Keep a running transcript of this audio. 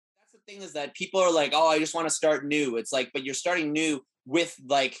thing is that people are like, oh, I just want to start new. It's like, but you're starting new with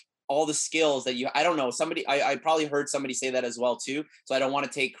like all the skills that I don't know, I probably heard somebody say that as well too. So I don't want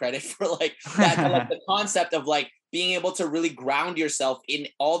to take credit for like that, but like the concept of like being able to really ground yourself in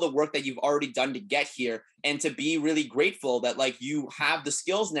all the work that you've already done to get here, and to be really grateful that like you have the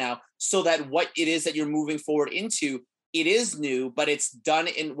skills now, so that what it is that you're moving forward into, it is new, but it's done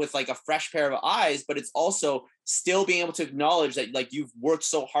in with like a fresh pair of eyes, but it's also still being able to acknowledge that like you've worked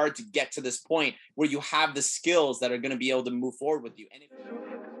so hard to get to this point where you have the skills that are going to be able to move forward with you. And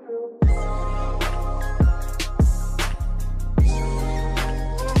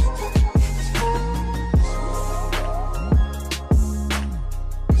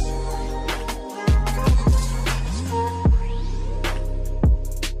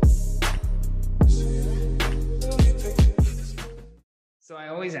So I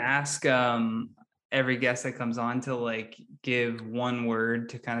always ask every guest that comes on to like give one word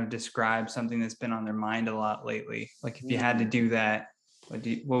to kind of describe something that's been on their mind a lot lately. Like if you had to do that,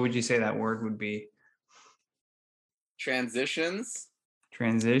 what would you say that word would be? Transitions.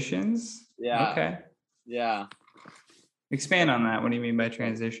 Transitions? Yeah. Okay. Yeah. Expand on that. What do you mean by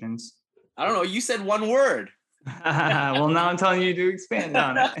transitions? I don't know. You said one word. Well, now I'm telling you to expand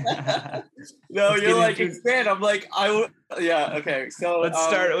on it. No, you're like, expand. I'm like, yeah, okay. So let's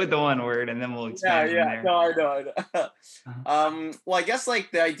start with the one word and then we'll expand from there. No, I know. Well, I guess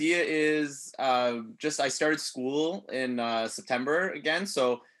like the idea is just I started school in September again.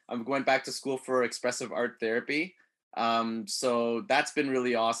 So I'm going back to school for expressive art therapy. So that's been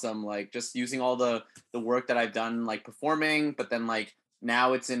really awesome. Like just using all the work that I've done, like performing, but then like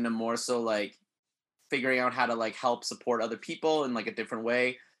now it's in a more so like figuring out how to like help support other people in like a different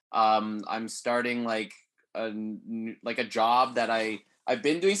way. I'm starting like a job that I've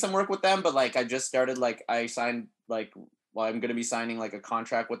been doing some work with them, but like I just started, like I signed like, well, I'm going to be signing like a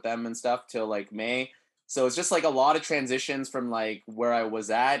contract with them and stuff till like May. So it's just like a lot of transitions from like where I was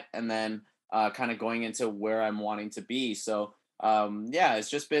at and then kind of going into where I'm wanting to be. So yeah, it's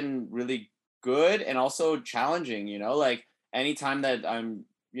just been really good and also challenging, you know, like anytime that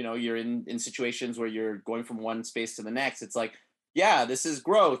you're in situations where you're going from one space to the next, it's like, yeah, this is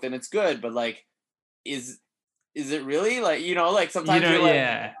growth and it's good, but like, is it really, like, you know, like sometimes you're like,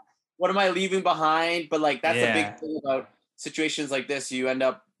 yeah, what am I leaving behind? But like, that's a big thing about situations like this. You end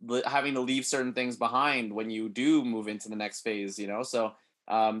up having to leave certain things behind when you do move into the next phase, you know? So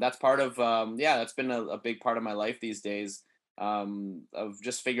that's part of, that's been a big part of my life these days, of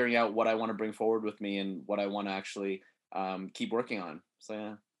just figuring out what I want to bring forward with me and what I want to actually keep working on. So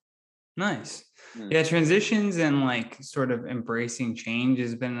yeah. Nice. Yeah, transitions and like sort of embracing change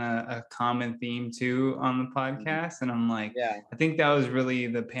has been a common theme too on the podcast. And I'm like, I think that was really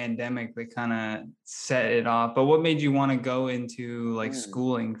the pandemic that kind of set it off. But what made you want to go into like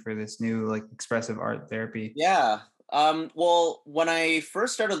schooling for this new like expressive art therapy? Yeah. Well, when I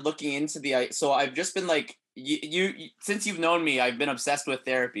first started looking into so I've just been like, you since you've known me, I've been obsessed with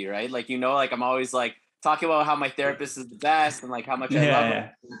therapy, right? Like, you know, like I'm always like talking about how my therapist is the best and like how much I love it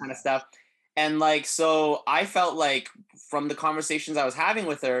and kind of stuff. And like, so I felt like from the conversations I was having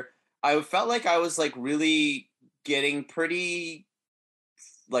with her, I felt like I was like really getting pretty,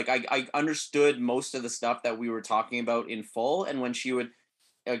 like I understood most of the stuff that we were talking about in full. And when she would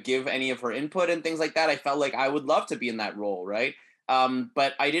give any of her input and things like that, I felt like I would love to be in that role, right?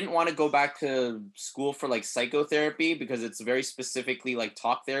 But I didn't want to go back to school for like psychotherapy because it's very specifically like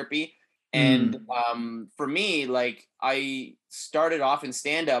talk therapy. And for me, like I started off in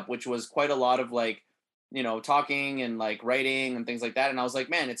stand-up, which was quite a lot of like, you know, talking and like writing and things like that. And I was like,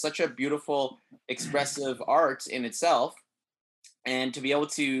 man, it's such a beautiful, expressive art in itself. And to be able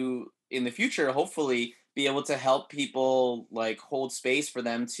to, in the future, hopefully be able to help people like hold space for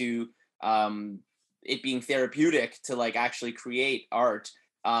them to it being therapeutic to like actually create art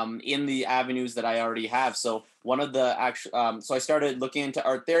in the avenues that I already have. So one of the so I started looking into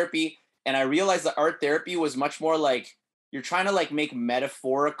art therapy. And I realized that art therapy was much more like you're trying to like make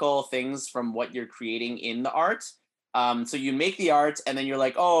metaphorical things from what you're creating in the art. So you make the art and then you're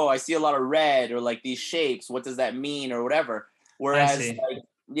like, oh, I see a lot of red or like these shapes. What does that mean or whatever? Whereas, like,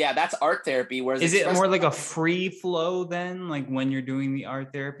 yeah, that's art therapy. Whereas is it more like a free flow then? Like when you're doing the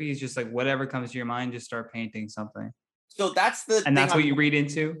art therapy, it's just like whatever comes to your mind, just start painting something. So that's the and that's what you read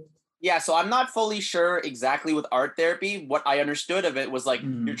into? Yeah, so I'm not fully sure exactly with art therapy. What I understood of it was like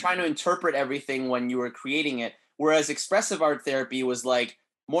you're trying to interpret everything when you were creating it. Whereas expressive art therapy was like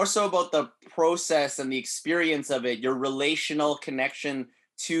more so about the process and the experience of it, your relational connection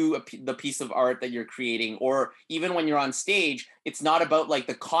to the piece of art that you're creating. Or even when you're on stage, it's not about like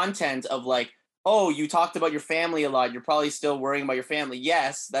the content of like oh, you talked about your family a lot. You're probably still worrying about your family.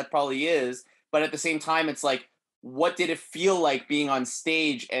 Yes, that probably is. But at the same time, it's like, what did it feel like being on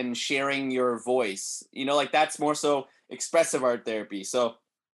stage and sharing your voice? You know, like that's more so expressive art therapy. So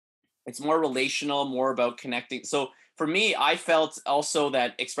it's more relational, more about connecting. So for me, I felt also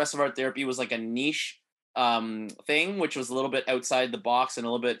that expressive art therapy was like a niche thing, which was a little bit outside the box and a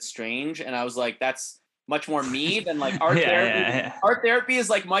little bit strange. And I was like, that's much more me than like art therapy. Yeah. Art therapy is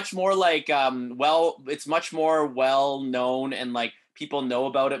like much more like well, it's much more well known and like people know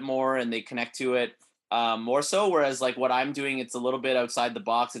about it more and they connect to it more so. Whereas like what I'm doing, it's a little bit outside the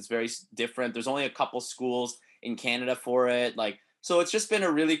box. It's very different. There's only a couple schools in Canada for it. Like, so it's just been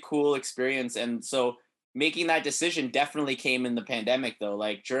a really cool experience. And so making that decision definitely came in the pandemic though.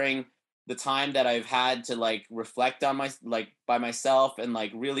 Like during the time that I've had to like reflect on my like by myself and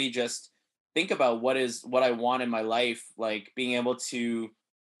like really just think about what I want in my life, like being able to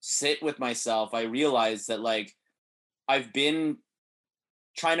sit with myself, I realized that like I've been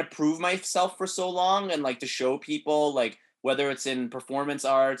trying to prove myself for so long and like to show people like whether it's in performance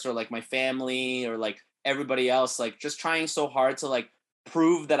arts or like my family or like everybody else, like just trying so hard to like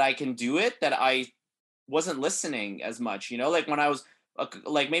prove that I can do it, that I wasn't listening as much, you know, like when I was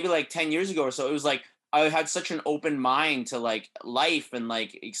like maybe like 10 years ago or so, it was like I had such an open mind to like life and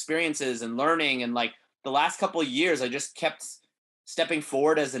like experiences and learning. And like the last couple of years, I just kept stepping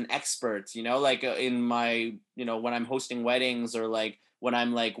forward as an expert, you know, like in my, you know, when I'm hosting weddings or like when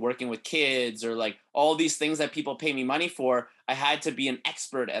I'm like working with kids or like all these things that people pay me money for, I had to be an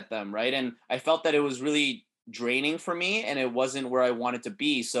expert at them. Right. And I felt that it was really draining for me and it wasn't where I wanted to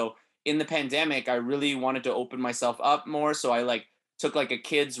be. So in the pandemic, I really wanted to open myself up more. So I like took like a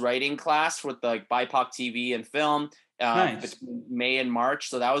kids writing class with like BIPOC TV and film Nice. between May and March.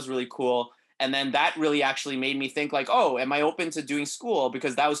 So that was really cool. And then that really actually made me think like, oh, am I open to doing school?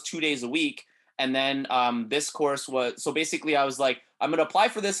 Because that was 2 days a week. And then this course was, so basically I was like, I'm going to apply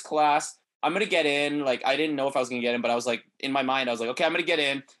for this class. I'm going to get in. Like, I didn't know if I was going to get in, but I was like, in my mind, I was like, okay, I'm going to get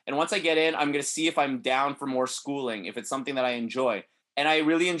in. And once I get in, I'm going to see if I'm down for more schooling, if it's something that I enjoy. And I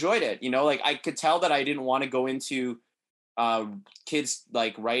really enjoyed it. You know, like I could tell that I didn't want to go into kids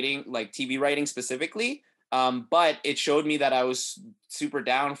like writing, like TV writing specifically. But it showed me that I was super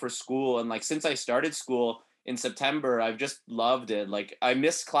down for school. And like, since I started school in September, I've just loved it. Like I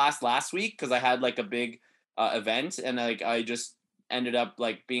missed class last week because I had like a big event and like, I just ended up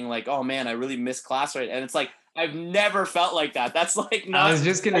like being like, oh man, I really missed class. Right. And it's like, I've never felt like that. That's like I not was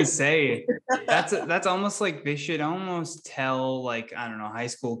just gonna like, say that's almost like they should almost tell like I don't know high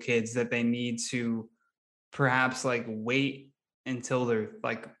school kids that they need to perhaps like wait until they're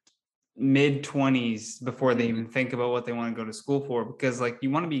like mid 20s before they even think about what they want to go to school for, because like you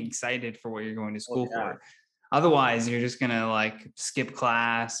want to be excited for what you're going to oh, school yeah. for. Otherwise you're just gonna like skip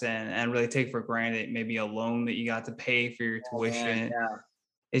class and really take for granted maybe a loan that you got to pay for your Oh, man, tuition. yeah.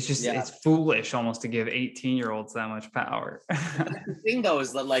 It's just Yeah. it's foolish almost to give 18-year-olds that much power. That's the thing though,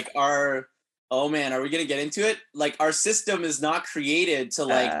 is that like our, oh man, are we gonna get into it? Like our system is not created to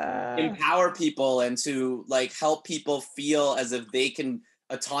like empower people and to like help people feel as if they can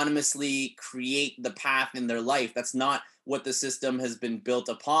autonomously create the path in their life. That's not what the system has been built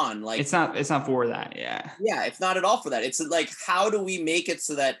upon. Like It's not for that. Yeah. yeah, it's not at all for that. It's like, how do we make it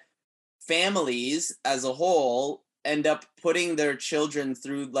so that families as a whole end up putting their children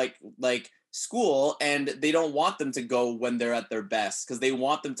through like school, and they don't want them to go when they're at their best because they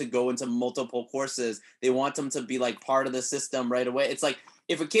want them to go into multiple courses. They want them to be like part of the system right away. It's like,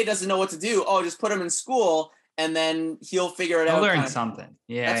 if a kid doesn't know what to do, oh, just put him in school and then he'll figure it I'll out. learn something.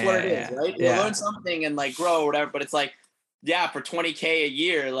 Yeah, That's what yeah, it is, yeah, right? You'll yeah. learn something and like grow or whatever. But it's like, yeah, for 20K a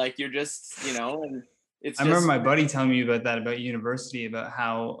year, like you're just, you know, and it's I remember just my buddy telling me about that, about university, about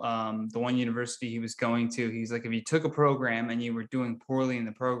how the one university he was going to, he's like, if you took a program and you were doing poorly in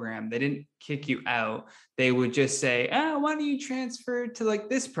the program, they didn't kick you out. They would just say, oh, why don't you transfer to like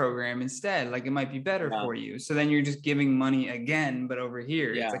this program instead? Like it might be better yeah, for you. So then you're just giving money again, but over here,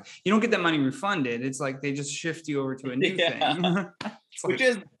 it's yeah, like you don't get that money refunded. It's like they just shift you over to a new yeah. thing. It's Which like,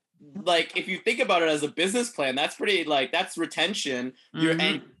 is like, if you think about it as a business plan, that's pretty like, that's retention. You're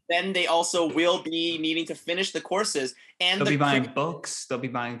and mhm. then they also will be needing to finish the courses and They'll the be curriculum. buying books, they'll be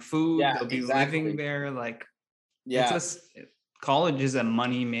buying food, Yeah, they'll be living exactly. there. Like it's Yeah, college is a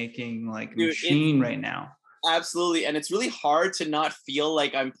money making like dude, it's machine right now. absolutely, and it's really hard to not feel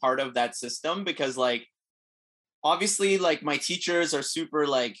like I'm part of that system because like obviously like my teachers are super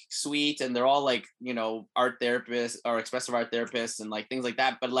like sweet and they're all like, you know, art therapists or expressive art therapists and like things like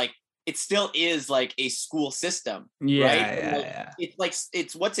that, but like it still is like a school system, right? Yeah, And, yeah, like yeah. it's like,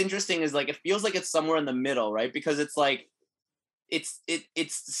 it's what's interesting is like it feels like it's somewhere in the middle, right? Because it's like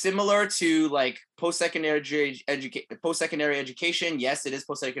it's similar to like post-secondary education. Yes, it is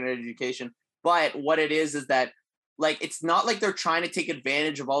post-secondary education, but what it is that like it's not like they're trying to take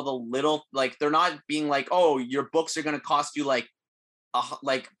advantage of all the little, like they're not being like, oh, your books are going to cost you like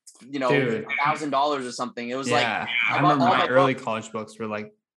like $1,000 or something. It was like I remember my early college books were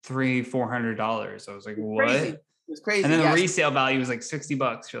like $300-$400. I was like, what? Crazy. It was crazy. And then the resale value was like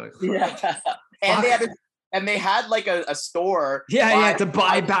 $60. You're like, yeah. And they had like a store. To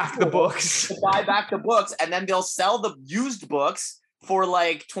buy back the books. And then they'll sell the used books for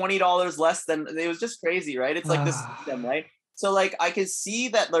like $20 less than. It was just crazy, right? It's like this system, right? So like I can see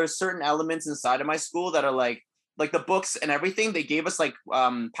that there's certain elements inside of my school that are like the books and everything. They gave us like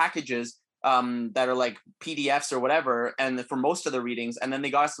packages that are like PDFs or whatever, and for most of the readings, and then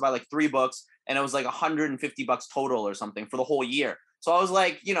they got us to buy like 3 books, and it was like $150 total or something for the whole year. So I was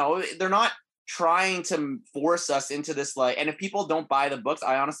like, they're not trying to force us into this, like, and if people don't buy the books,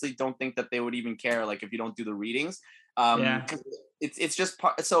 I honestly don't think that they would even care, like if you don't do the readings. It's just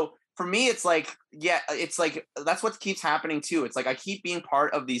part. So for me, it's like, it's like that's what keeps happening too. It's like I keep being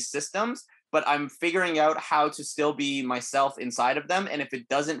part of these systems, but I'm figuring out how to still be myself inside of them. And if it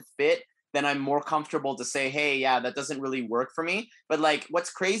doesn't fit, then I'm more comfortable to say, hey, yeah, that doesn't really work for me. But like,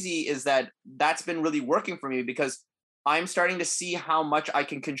 what's crazy is that that's been really working for me, because I'm starting to see how much I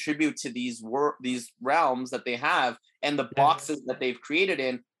can contribute to these realms that they have and the boxes that they've created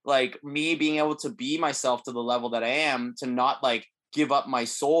in, like me being able to be myself to the level that I am, to not like give up my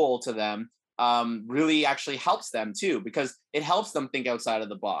soul to them, really actually helps them too, because it helps them think outside of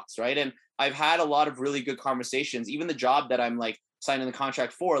the box. Right. And I've had a lot of really good conversations, even the job that I'm like signing the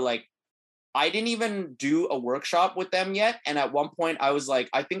contract for, like, I didn't even do a workshop with them yet. And at one point I was like,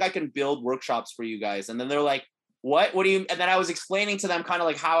 I think I can build workshops for you guys. And then they're like, what do you, and then I was explaining to them kind of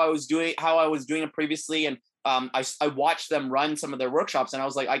like how I was doing it previously. And I watched them run some of their workshops, and I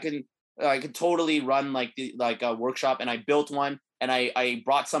was like, I could totally run like a workshop. And I built one, and I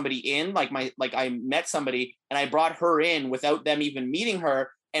brought somebody in, I met somebody and I brought her in without them even meeting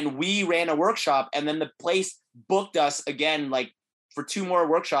her. And we ran a workshop, and then the place booked us again, like for 2 more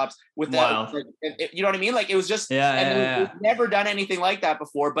workshops without, you know what I mean? Like it was just, we've never done anything like that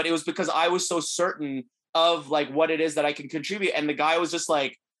before, but it was because I was so certain of like what it is that I can contribute. And the guy was just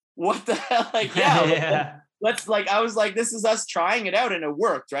like, what the hell? Like, let's like, I was like, this is us trying it out, and it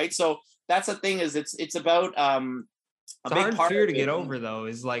worked. Right. So that's the thing, is it's about, it's a hard fear to get over, though,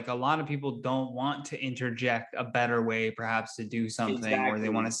 is like a lot of people don't want to interject a better way perhaps to do something, or they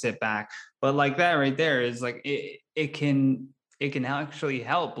want to sit back. But like that right there is like, it can actually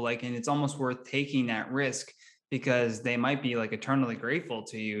help, like, and it's almost worth taking that risk, because they might be like eternally grateful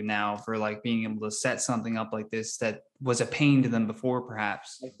to you now for like being able to set something up like this that was a pain to them before,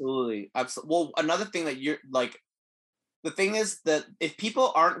 perhaps. Absolutely. Well, another thing that you're like, the thing is that if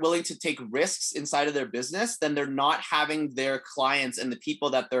people aren't willing to take risks inside of their business, then they're not having their clients and the people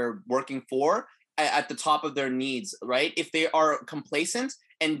that they're working for at the top of their needs, right? If they are complacent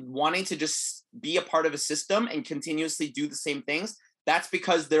and wanting to just be a part of a system and continuously do the same things, that's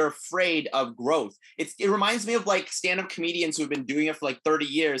because they're afraid of growth. It reminds me of like stand-up comedians who have been doing it for like 30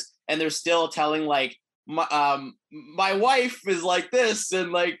 years, and they're still telling like, my wife is like this,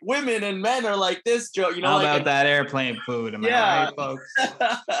 and like women and men are like this, Joe. How about that airplane food? Am I right, folks?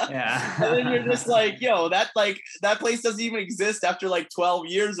 Yeah. And then you're just like, yo, that place doesn't even exist after like 12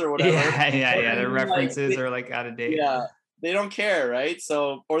 years or whatever. Yeah. The references are like out of date. Yeah, they don't care, right?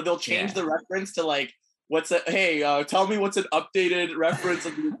 So, or they'll change the reference to like, tell me what's an updated reference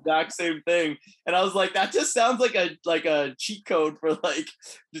of the exact same thing. And I was like, that just sounds like a cheat code for they're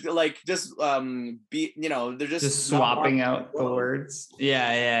just swapping out the words.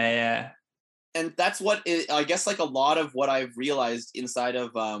 Yeah. And that's what I guess like a lot of what I've realized inside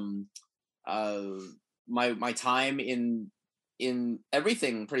of my time in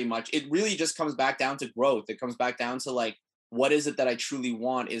everything, pretty much. It really just comes back down to growth. It comes back down to like, what is it that I truly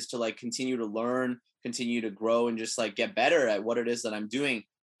want is to like continue to learn, continue to grow, and just like get better at what it is that I'm doing.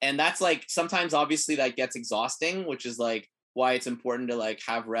 And that's like, sometimes obviously that gets exhausting, which is like why it's important to like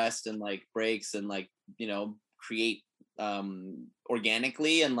have rest and like breaks and like, create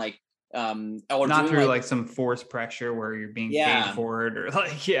organically, and like or not through like some forced pressure where you're being paid for it, or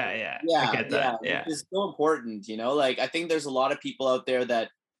like I get that. It's so important, like I think there's a lot of people out there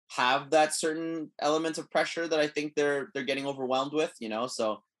that have that certain element of pressure that I think they're getting overwhelmed with,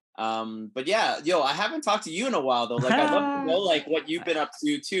 so but yeah, I haven't talked to you in a while though. Like I'd love to know like what you've been up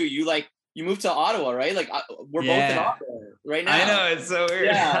to too. You moved to Ottawa, right? Like we're both in Ottawa right now. I know, it's so weird.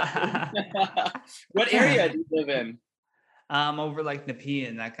 Yeah. What area do you live in? Over like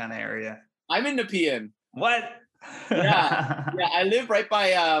Nepean, that kind of area. I'm in Nepean. What? Yeah. I live right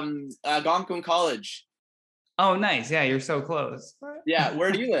by Algonquin College. Oh, nice. Yeah, you're so close. Yeah,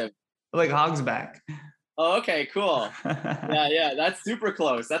 where do you live? Like Hogsback. Oh, okay, cool. Yeah, that's super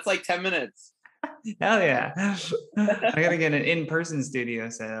close. That's like 10 minutes. Hell yeah. I gotta get an in-person studio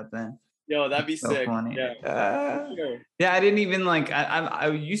set up then. Yo, that'd be So sick. funny. Yeah. Yeah, I didn't even like. I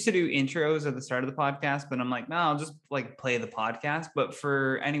used to do intros at the start of the podcast, but I'm like, no, I'll just like play the podcast. But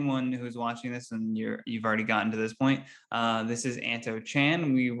for anyone who's watching this and you've already gotten to this point, this is Anto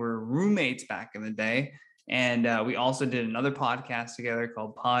Chan. We were roommates back in the day, and we also did another podcast together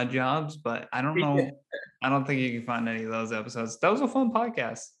called Pod Jobs. But I don't know. I don't think you can find any of those episodes. That was a fun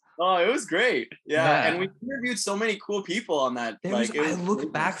podcast. Oh, it was great. Yeah. And we interviewed so many cool people on that. I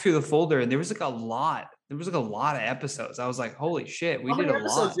looked back through the folder and there was like a lot. There was like a lot of episodes. I was like, holy shit, we did a lot. How many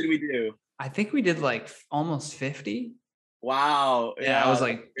episodes did we do? I think we did like almost 50. Wow. Yeah, I was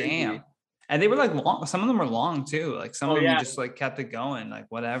like, damn. And they were like long. Some of them were long too. Like some of them just like kept it going, like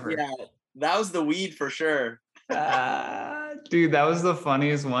whatever. Yeah, that was the weed for sure. Dude, that was the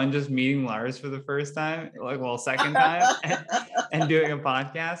funniest one. Just meeting Lars for the first time, second time, and doing a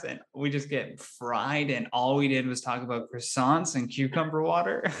podcast, and we just get fried. And all we did was talk about croissants and cucumber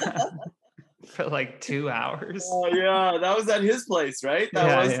water for like 2 hours. Oh yeah, that was at his place, right?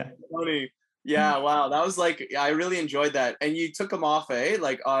 That was funny. Yeah, wow, that was like, I really enjoyed that. And you took them off,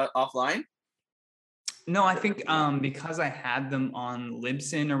 like offline? No, I think because I had them on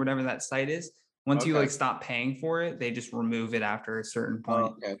Libsyn or whatever that site is. Once you like stop paying for it, they just remove it after a certain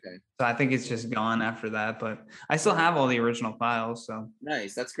point. Oh, okay. So I think it's just gone after that, but I still have all the original files. So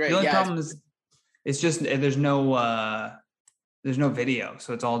nice, that's great. The only problem is it's just there's no video,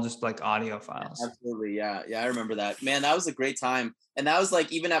 so it's all just like audio files. Absolutely, yeah, I remember that. Man, that was a great time, and that was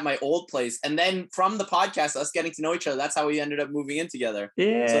like even at my old place. And then from the podcast, us getting to know each other, that's how we ended up moving in together.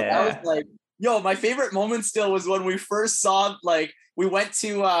 Yeah. So that was like, my favorite moment still was when we first saw, like, we went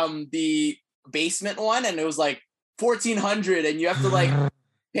to the basement one, and it was like $1,400, and you have to like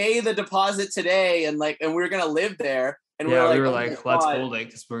pay the deposit today, and we were gonna live there, and we were like, let's hold it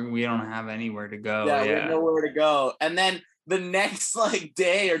because we don't have anywhere to go. We have nowhere to go. And then the next like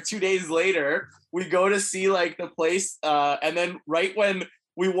day or 2 days later, we go to see like the place, and then right when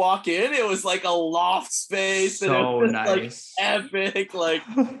we walk in, it was like a loft space, so and it was nice, like epic, like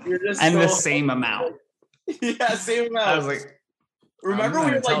you're just and the same amount. Yeah, same amount. I was like, remember we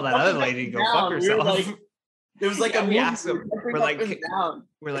were tell that other lady to go fuck herself. It was like we asked them, we're like,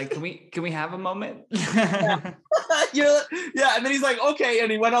 can we have a moment? Yeah. And then he's like, okay,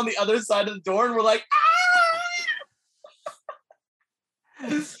 and he went on the other side of the door, and we're like,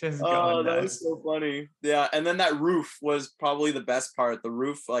 that was so funny. Yeah, and then that roof was probably the best part. The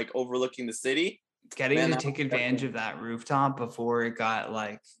roof like overlooking the city. Getting to take advantage of that rooftop before it got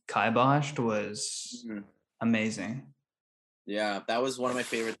like kiboshed was amazing. Yeah, that was one of my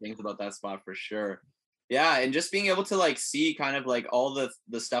favorite things about that spot for sure. Yeah, and just being able to like see kind of like all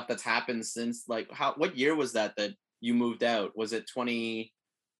the stuff that's happened since, like, what year was that you moved out? Was it 2019,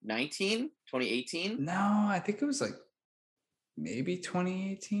 2018? No, I think it was like maybe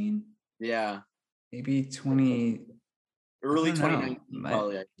 2018. Yeah, maybe early 2019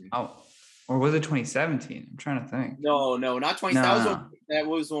 probably, I think. Oh, or was it 2017? I'm trying to think. No, not 20. No. That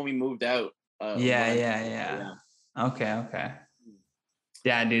was when we moved out. Yeah. Okay.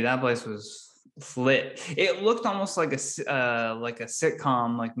 Yeah, dude, that place was lit. It looked almost like a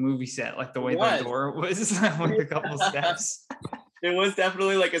sitcom, like movie set, like the way the door was with a couple steps. It was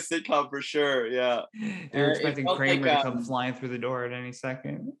definitely like a sitcom for sure. Yeah, they were expecting Kramer to come flying through the door at any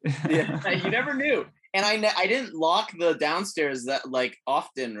second. Yeah, you never knew. And I didn't lock the downstairs that like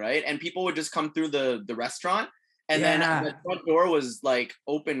often, right? And people would just come through the restaurant, and then the front door was like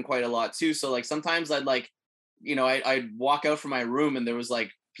open quite a lot too. So like sometimes I'd like, I'd walk out from my room, and there was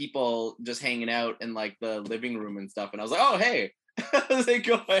like people just hanging out in like the living room and stuff, and I was like, oh hey, I was like,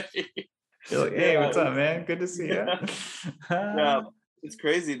 go ahead. You're like, hey, what's up, man? Good to see you. Yeah, it's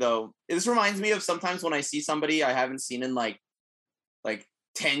crazy though. This reminds me of sometimes when I see somebody I haven't seen in like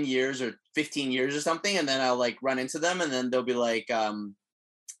 10 years or 15 years or something, and then I'll like run into them, and then they'll be like,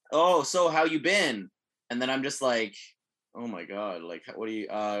 oh, so how you been? And then I'm just like, oh my god, like what do you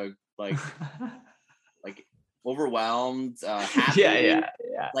like like overwhelmed, happy. Yeah.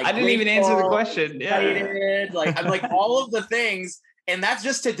 Like, I didn't even answer the question. Excited, like I'm like all of the things, and that's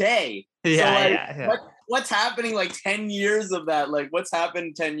just today. Yeah. What's happening like 10 years of that? Like what's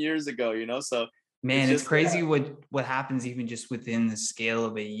happened 10 years ago, So man, it's crazy what happens even just within the scale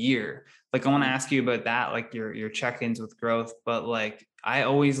of a year. Like I want to ask you about that, like your check-ins with growth, but like I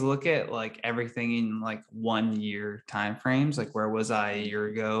always look at like everything in like 1 year time frames, like where was I a year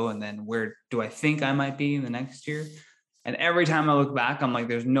ago, and then where do I think I might be in the next year. And every time I look back, I'm like,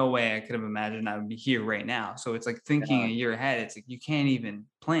 there's no way I could have imagined I would be here right now. So it's like thinking a year ahead. It's like you can't even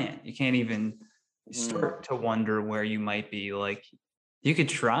plan. You can't even start to wonder where you might be. Like you could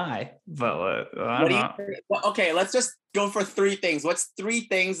try, but I don't know. Well, okay, let's just go for 3 things. What's 3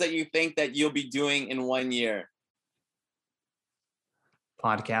 things that you think that you'll be doing in 1 year?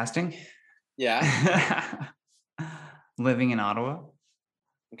 Podcasting. Yeah. Living in Ottawa.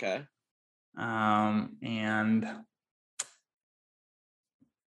 Okay. And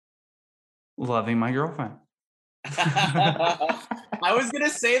loving my girlfriend. I was gonna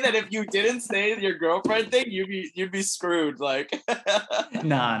say that if you didn't say your girlfriend thing, you'd be screwed. Like,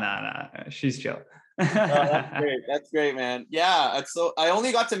 no, she's chill. That's great. That's great, man. Yeah. So I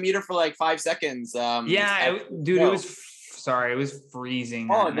only got to meet her for like 5 seconds. Dude, it was sorry, it was freezing.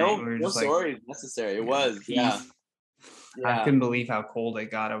 Oh no, no sorry necessary. It was, yeah. I couldn't believe how cold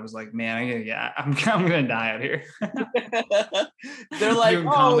it got. I was like, man, I'm gonna die out here. They're like, doing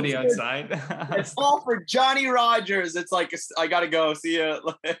comedy outside. It's all for Johnny Rogers. It's like, I gotta go. See ya.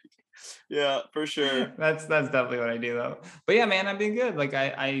 Like, yeah, for sure. That's definitely what I do though. But yeah, man, I've been good. Like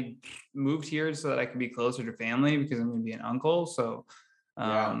I moved here so that I can be closer to family because I'm gonna be an uncle. So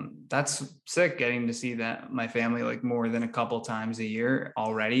that's sick. Getting to see that my family like more than a couple times a year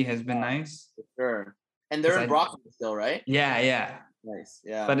already has been nice. For sure. And they're in Brockton still, right? Yeah. Nice.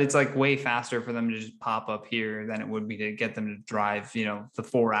 Yeah. But it's like way faster for them to just pop up here than it would be to get them to drive, the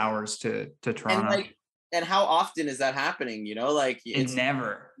 4 hours to Toronto. And how often is that happening? Like it's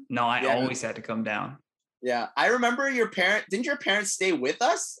never. No, I always had to come down. Yeah. I remember didn't your parents stay with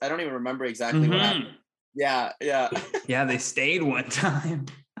us? I don't even remember exactly what happened. Yeah. Yeah, they stayed one time.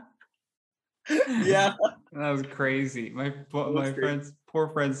 Yeah. That was crazy. My poor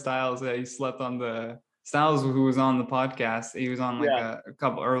friend Styles, he slept on Styles, who was on the podcast. He was on a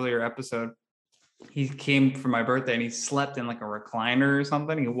couple earlier episode. He came for my birthday and he slept in like a recliner or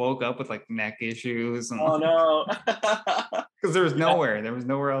something. He woke up with like neck issues. And, oh no. Because there was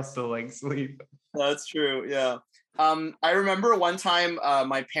nowhere else to like sleep. That's true. Yeah. I remember one time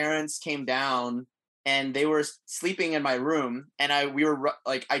my parents came down and they were sleeping in my room, and I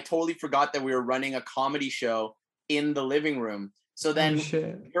totally forgot that we were running a comedy show in the living room. So then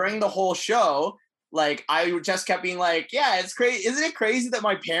during the whole show, like I just kept being like, yeah, it's crazy. Isn't it crazy that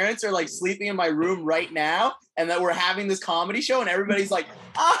my parents are like sleeping in my room right now and that we're having this comedy show? And everybody's like,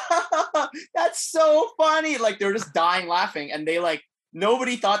 that's so funny. Like they're just dying laughing. And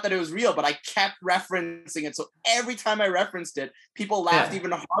nobody thought that it was real, but I kept referencing it. So every time I referenced it, people laughed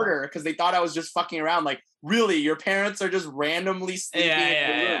even harder because they thought I was just fucking around. Like, really, your parents are just randomly sleeping in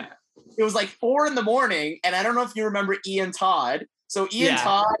the room. It was like 4 a.m. and I don't know if you remember Ian Todd. So Ian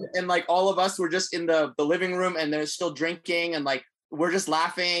Todd and like all of us were just in the living room, and they're still drinking, and like we're just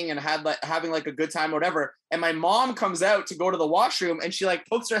laughing and having like a good time, whatever. And my mom comes out to go to the washroom, and she like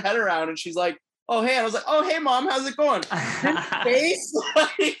pokes her head around, and she's like, "Oh hey," I was like, "Oh hey, mom, how's it going?" His face,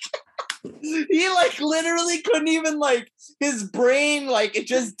 like he like literally couldn't even like his brain like it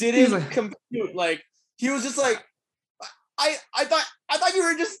just didn't compute. Like he was just like, I thought you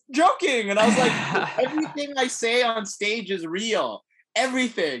were just joking. And I was like, everything I say on stage is real.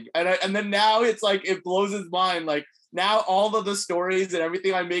 Everything. And then now it's like, it blows his mind. Like now all of the stories and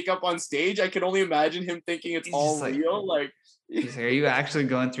everything I make up on stage, I can only imagine him thinking it's all real. Like, he's like, are you actually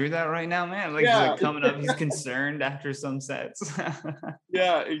going through that right now, man? Like, he's like coming up, he's concerned after some sets.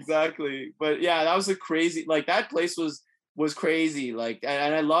 Yeah, exactly. But yeah, that was like that place was crazy. Like,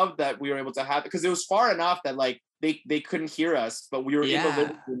 and I love that we were able to have, because it was far enough that like, they couldn't hear us, but we were in the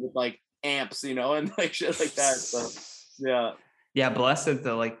living room with like amps, and like shit like that. So yeah, blessed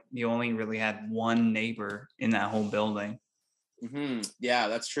that like you only really had one neighbor in that whole building. Yeah,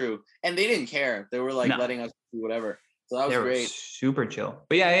 that's true. And they didn't care. They were like letting us do whatever. So that was great. Super chill.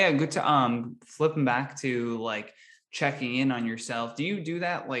 But yeah, good to flipping back to like checking in on yourself. Do you do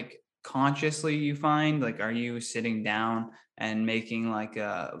that like consciously, you find? Like, are you sitting down and making like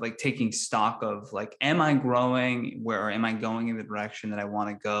taking stock of like, am I growing, or am I going in the direction that I want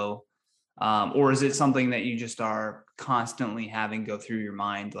to go? Or is it something that you just are constantly having go through your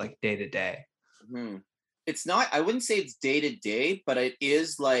mind like day to day? It's not, I wouldn't say it's day to day, but it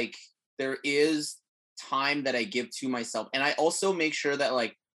is like, there is time that I give to myself. And I also make sure that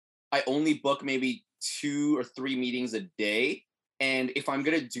like, I only book maybe 2 or 3 meetings a day. And if I'm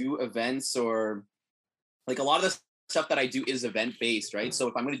going to do events, or like a lot of the stuff that I do is event based, right? So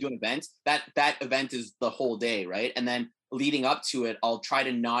if I'm going to do an event, that event is the whole day, right? And then leading up to it, I'll try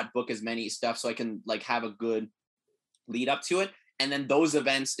to not book as many stuff so I can like have a good lead up to it. And then those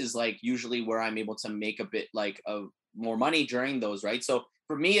events is like usually where I'm able to make a bit like of more money during those, right? So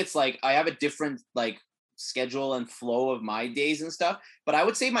for me, it's like I have a different like schedule and flow of my days and stuff. But I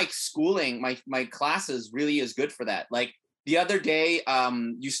would say my schooling, my classes really is good for that. Like the other day,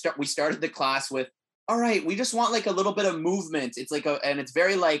 we started the class with, all right, we just want like a little bit of movement. It's like and it's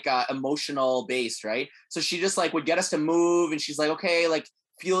very like emotional based, right? So she just like would get us to move, and she's like, okay, like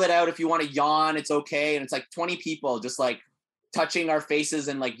feel it out. If you want to yawn, it's okay. And it's like 20 people just like touching our faces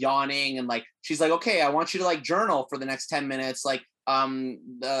and like yawning, and like she's like, okay, I want you to like journal for the next 10 minutes, like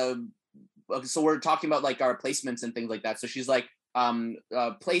so we're talking about like our placements and things like that. So she's like,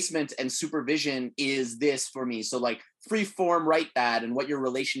 placement and supervision is this for me. So like free form, write that, and what your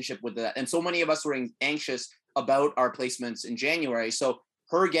relationship with that. And so many of us were anxious about our placements in January. So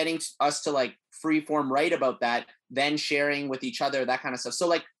her getting us to like free form write about that, then sharing with each other, that kind of stuff. So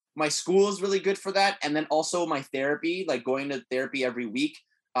like my school is really good for that. And then also my therapy, like going to therapy every week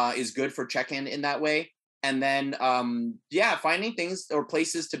is good for check-in in that way. And then, finding things or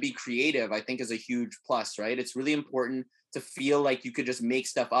places to be creative, I think is a huge plus, right? It's really important to feel like you could just make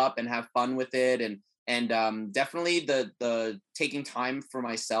stuff up and have fun with it. And definitely the taking time for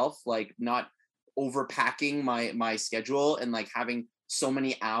myself, like not overpacking my schedule and like having so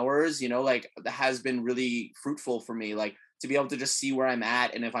many hours, like that has been really fruitful for me, like to be able to just see where I'm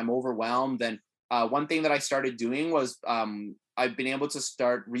at. And if I'm overwhelmed, then one thing that I started doing was I've been able to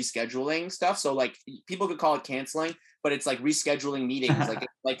start rescheduling stuff. So like people could call it canceling, but it's like rescheduling meetings.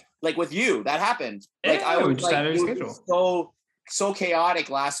 like with you, that happened. Yeah, like I was just like, out of it schedule. was so chaotic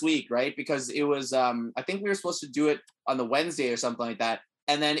last week, right? Because it was I think we were supposed to do it on the Wednesday or something like that.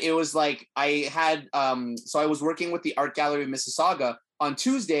 And then it was like I had so I was working with the Art Gallery of Mississauga. On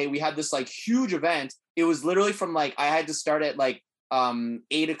Tuesday, we had this like huge event. It was literally from like I had to start at like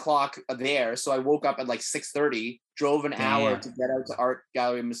 8:00 there. So I woke up at like 6:30, drove an hour to get out to Art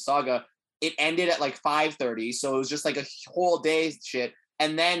Gallery Mississauga. It ended at like 5:30. So it was just like a whole day shit.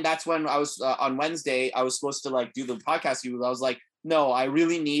 And then that's when I was on Wednesday, I was supposed to like do the podcast. I was like, no, I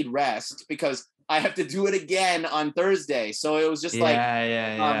really need rest because I have to do it again on Thursday. So it was just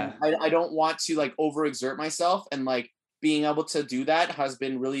I don't want to like overexert myself, and like being able to do that has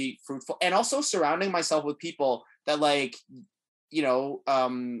been really fruitful. And also surrounding myself with people that like,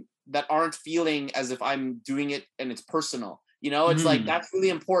 that aren't feeling as if I'm doing it and it's personal, it's like, that's really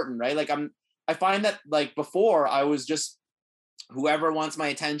important, right? Like I find that like before I was just whoever wants my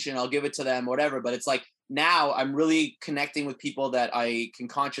attention, I'll give it to them, whatever. But it's like now I'm really connecting with people that I can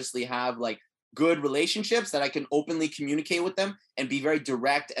consciously have like good relationships, that I can openly communicate with them and be very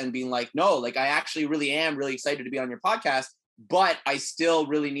direct and being like, no, like I actually really am really excited to be on your podcast, but I still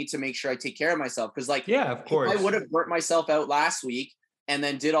really need to make sure I take care of myself. Cause like, yeah, of course, I would have burnt myself out last week and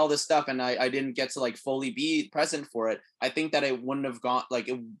then did all this stuff and I didn't get to like fully be present for it. I think that it wouldn't have gone, like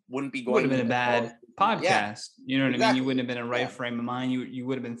it wouldn't be going. Would have been a bad podcast. Yeah, you know what I mean? You wouldn't have been in a right frame of mind. You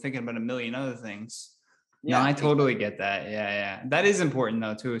would have been thinking about a million other things. Yeah, no, I totally get that. Yeah. That is important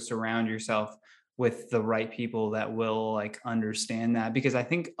though, to surround yourself with the right people that will like understand that, because I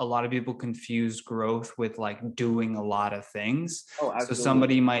think a lot of people confuse growth with like doing a lot of things. Oh, so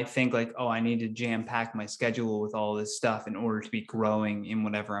somebody might think like, oh, I need to jam pack my schedule with all this stuff in order to be growing in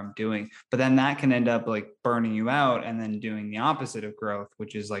whatever I'm doing. But then that can end up like burning you out and then doing the opposite of growth,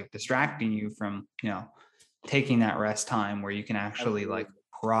 which is like distracting you from, taking that rest time where you can actually like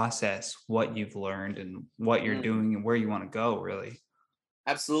process what you've learned and what you're doing and where you want to go, really.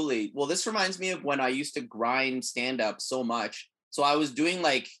 Absolutely. Well, this reminds me of when I used to grind stand up so much. So I was doing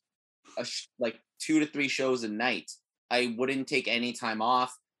like like 2 to 3 shows a night. I wouldn't take any time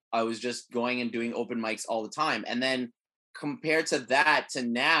off. I was just going and doing open mics all the time. And then compared to that to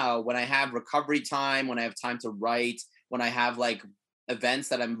now, when I have recovery time, when I have time to write, when I have like events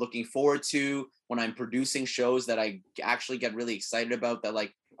that I'm looking forward to, when I'm producing shows that I actually get really excited about, that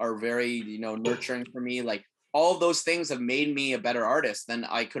like are very, nurturing for me, like all of those things have made me a better artist than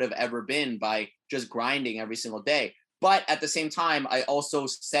I could have ever been by just grinding every single day. But at the same time, I also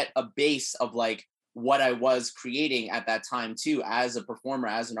set a base of like what I was creating at that time too, as a performer,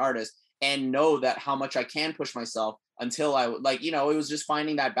 as an artist, and know that how much I can push myself until I like, it was just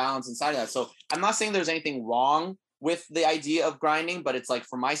finding that balance inside of that. So I'm not saying there's anything wrong with the idea of grinding, but it's like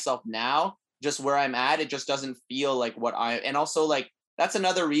for myself now, just where I'm at, it just doesn't feel like and also like, that's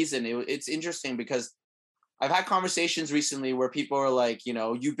another reason it's interesting because I've had conversations recently where people are like,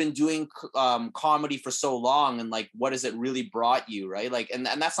 you've been doing comedy for so long, and like, what has it really brought you, right? Like, and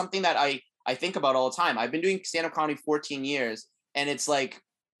that's something that I think about all the time. I've been doing stand-up comedy 14 years, and it's like,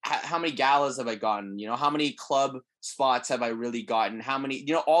 how many galas have I gotten? How many club spots have I really gotten? How many,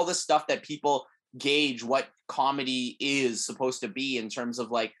 all the stuff that people gauge what comedy is supposed to be in terms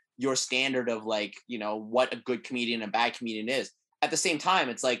of like your standard of like, you know, what a good comedian and a bad comedian is. At the same time,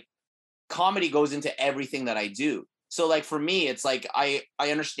 it's like comedy goes into everything that I do. So like for me, it's like I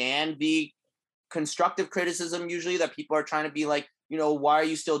understand the constructive criticism usually that people are trying to be like, you know, why are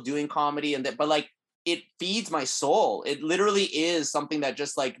you still doing comedy? And that, but like it feeds my soul. It literally is something that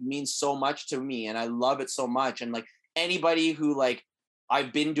just like means so much to me, and I love it so much. And like anybody who like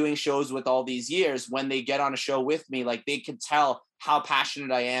I've been doing shows with all these years, when they get on a show with me, like they can tell how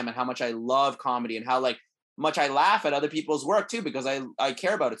passionate I am and how much I love comedy and how like much I laugh at other people's work too, because I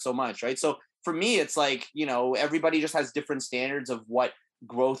care about it so much, right? So for me, it's like, you know, everybody just has different standards of what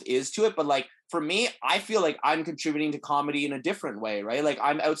growth is to it. But like for me, I feel like I'm contributing to comedy in a different way, right? Like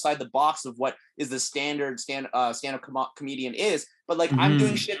I'm outside the box of what is the standard stand-up comedian is, but like I'm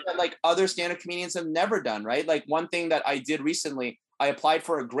doing shit that like other stand-up comedians have never done, right? Like one thing that I did recently, I applied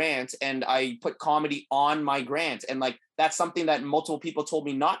for a grant and I put comedy on my grant, and like that's something that multiple people told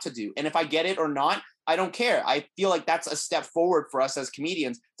me not to do. And if I get it or not, I don't care. I feel like that's a step forward for us as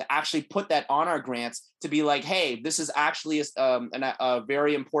comedians to actually put that on our grants, to be like, hey, this is actually a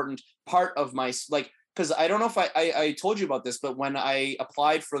very important part of my, like, because I don't know if I told you about this, but when I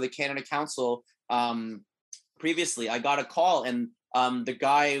applied for the Canada Council previously, I got a call, and the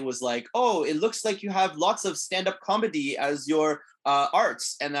guy was like, oh, it looks like you have lots of stand-up comedy as your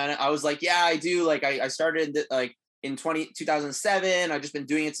arts. And then I was like, yeah, I do. Like I started like in 2007. I've just been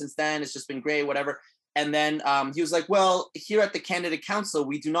doing it since then. It's just been great, whatever. And then he was like, well, here at the Canada Council,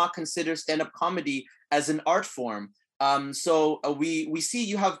 we do not consider stand-up comedy as an art form. So we see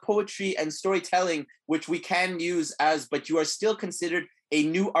you have poetry and storytelling, which we can use as, but you are still considered a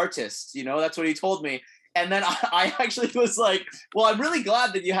new artist. You know, that's what he told me. And then I actually was like, well, I'm really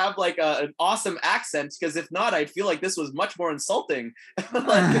glad that you have like an awesome accent, because if not, I feel like this was much more insulting.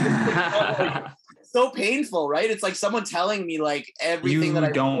 Like, so painful, right? It's like someone telling me like everything that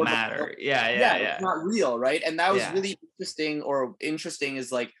I don't matter. Yeah. It's not real, right? And that was really interesting. Or interesting is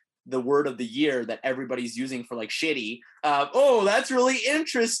like the word of the year that everybody's using for like shitty. Oh, that's really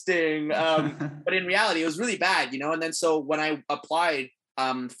interesting. But in reality, it was really bad, you know. And then so when I applied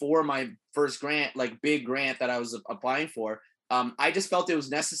for my first grant, like big grant that I was applying for, I just felt it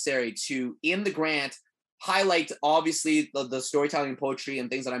was necessary to, in the grant, highlight obviously the storytelling and poetry and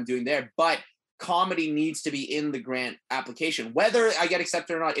things that I'm doing there, but comedy needs to be in the grant application, whether I get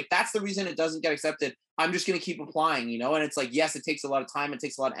accepted or not. If that's the reason it doesn't get accepted, I'm just going to keep applying, you know? And it's like, yes, it takes a lot of time, it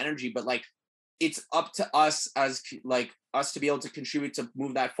takes a lot of energy, but like, it's up to us as like us to be able to contribute to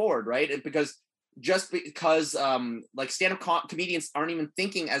move that forward, right? And because like stand-up comedians aren't even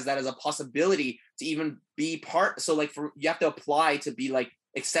thinking as that as a possibility to even be part. So like you have to apply to be like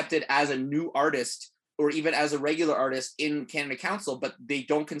accepted as a new artist or even as a regular artist in Canada Council, but they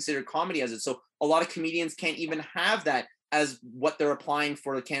don't consider comedy as it. So a lot of comedians can't even have that as what they're applying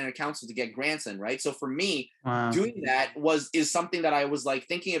for the Canada Council to get grants in, right? So for me, doing that is something that I was like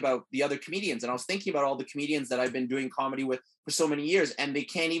thinking about the other comedians, and I was thinking about all the comedians that I've been doing comedy with for so many years, and they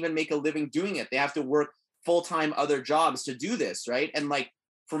can't even make a living doing it. They have to work full-time other jobs to do this, right? And like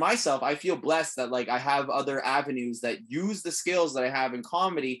for myself, I feel blessed that like I have other avenues that use the skills that I have in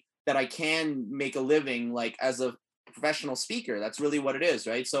comedy, that I can make a living like as a professional speaker. That's really what it is,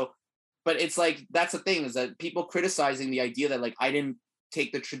 right? So, but it's like, that's the thing, is that people criticizing the idea that like I didn't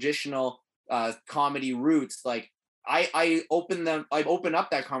take the traditional comedy routes. Like I open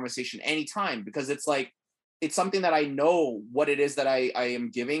up that conversation anytime, because it's like, it's something that I know what it is that I am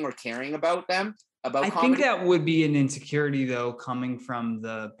giving or caring about them. I think that would be an insecurity though, coming from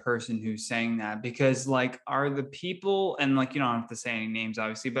the person who's saying that, because like, are the people, and like, you don't have to say any names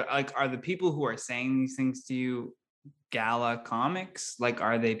obviously, but like, are the people who are saying these things to you gala comics? Like,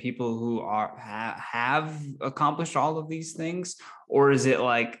 are they people who have accomplished all of these things, or is it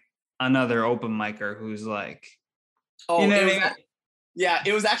like another open micer who's like, oh, you know what I mean? Yeah,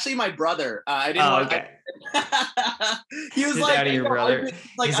 it was actually my brother. I didn't want. Okay. He was Get like, out of your brother.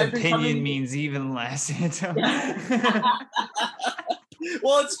 His I've opinion means even less, Anto.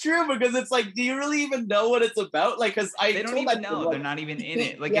 Well, it's true, because it's like, do you really even know what it's about? Like, because they don't even know. They're not even in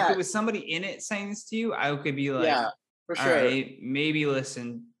it. Like, if it was somebody in it saying this to you, I could be like, for sure. All right, maybe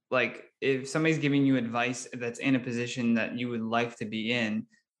listen. Like, if somebody's giving you advice that's in a position that you would like to be in,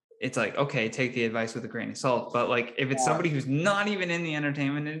 it's like, okay, take the advice with a grain of salt. But like, if it's somebody who's not even in the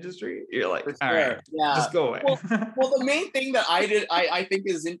entertainment industry, you're like, all right, just go away. Well, the main thing that I think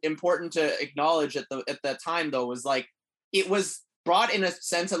is important to acknowledge at that time though, was like, it was brought in a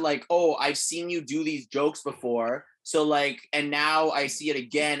sense of like, oh, I've seen you do these jokes before, so like, and now I see it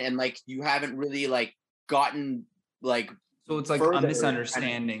again, and like, you haven't really like gotten like So it's like a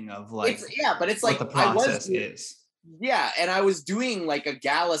misunderstanding of like, but it's what like the process is. Yeah, and I was doing like a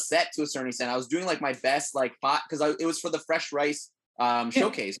gala set to a certain extent. I was doing like my best like pot because it was for the Fresh Rice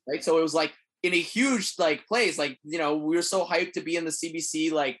showcase, right? So it was like in a huge like place, like we were so hyped to be in the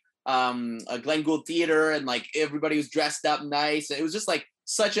CBC like a Glenn Gould Theater, and like everybody was dressed up nice. It was just like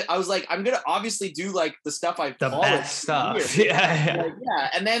I was like, I'm gonna obviously do like the stuff I've the best stuff. Yeah. Like, yeah.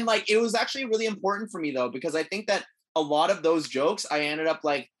 And then like it was actually really important for me though, because I think that a lot of those jokes I ended up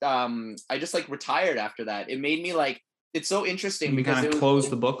like I just like retired after that. It made me like, it's so interesting because kind of closed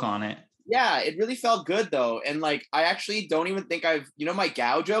the book on it. Yeah, it really felt good though. And like I actually don't even think my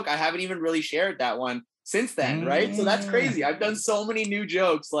Gao joke, I haven't even really shared that one since then, right? So that's crazy. I've done so many new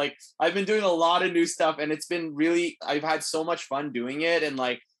jokes. Like I've been doing a lot of new stuff, and it's been really, I've had so much fun doing it, and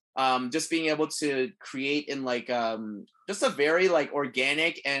like just being able to create in like just a very like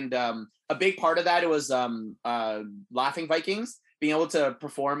organic, and a big part of that, it was Laughing Vikings, being able to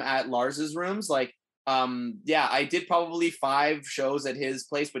perform at Lars's rooms. Like yeah, I did probably 5 shows at his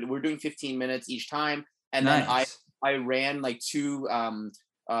place, but we're doing 15 minutes each time. And then I ran like 2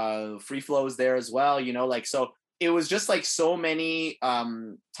 free flows there as well, like, so it was just like so many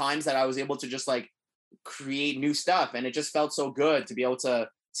times that I was able to just like create new stuff, and it just felt so good to be able to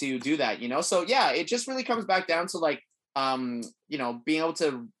do that, so yeah, it just really comes back down to like being able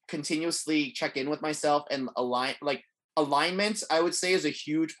to continuously check in with myself and alignment, I would say, is a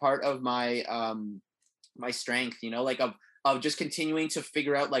huge part of my my strength, like of just continuing to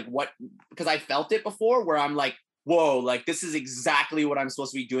figure out like what, because I felt it before where I'm like, whoa, like this is exactly what I'm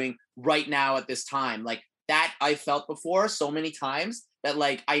supposed to be doing right now at this time. Like that I felt before so many times that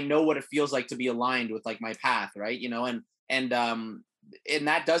like I know what it feels like to be aligned with like my path, right? And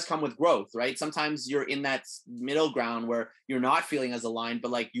that does come with growth, right? Sometimes you're in that middle ground where you're not feeling as aligned,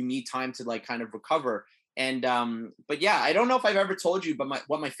 but like you need time to like kind of recover. And but yeah, I don't know if I've ever told you, but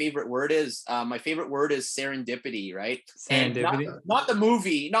what my favorite word is. My favorite word is serendipity, right? Serendipity? And not the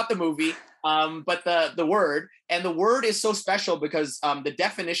movie, but the word. And the word is so special because the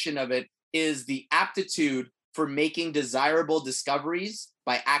definition of it is the aptitude for making desirable discoveries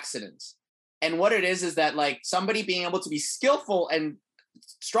by accident. And what it is that like somebody being able to be skillful and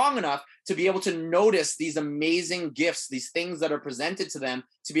strong enough to be able to notice these amazing gifts, these things that are presented to them,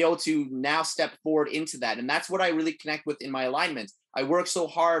 to be able to now step forward into that. And that's what I really connect with in my alignment. I work so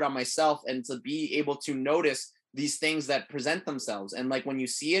hard on myself, and to be able to notice these things that present themselves. And like when you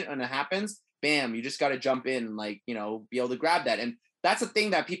see it and it happens, bam, you just got to jump in and like, be able to grab that. And that's a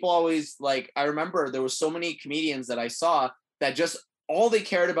thing that people always like. I remember there were so many comedians that I saw that just all they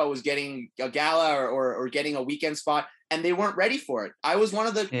cared about was getting a gala or getting a weekend spot, and they weren't ready for it. I was one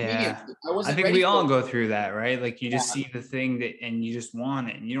of the comedians. I think we all go through that, right? Like you just see the thing and you just want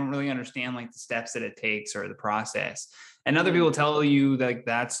it, and you don't really understand like the steps that it takes or the process. And other people tell you like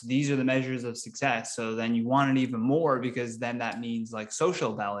these are the measures of success. So then you want it even more, because then that means like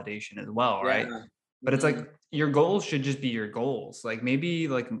social validation as well, right? But it's like your goals should just be your goals. Like maybe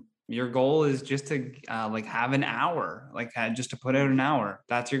like your goal is just to like have an hour, like just to put out an hour.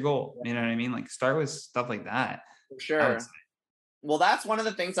 That's your goal. You know what I mean? Like start with stuff like that. For sure. Well, that's one of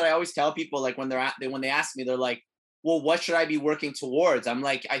the things that I always tell people, like when they ask me, they're like, well, what should I be working towards? I'm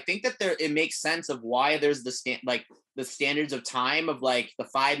like, I think that it makes sense of why there's the standards of time of like the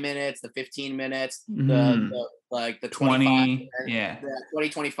 5 minutes, the 15 minutes, the like the 20, 20,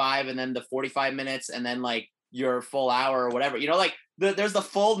 25, and then the 45 minutes, and then like your full hour or whatever, like there's the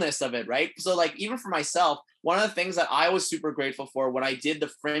fullness of it, right? So like even for myself, one of the things that I was super grateful for when I did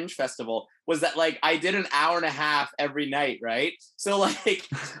the Fringe Festival was that like I did an hour and a half every night, right? So like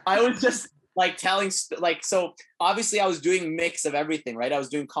I was just like telling, like, so obviously I was doing mix of everything, right? I was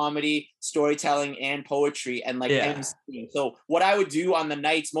doing comedy, storytelling, and poetry, and like MC. So what I would do on the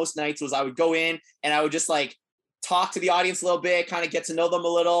nights, most nights, was I would go in and I would just like talk to the audience a little bit, kind of get to know them a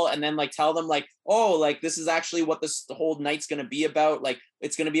little, and then like tell them like, oh, like this is actually what the whole night's going to be about. Like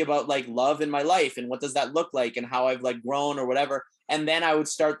it's going to be about like love in my life, and what does that look like, and how I've like grown or whatever. And then I would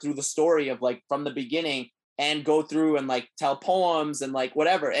start through the story of like from the beginning and go through and like tell poems and like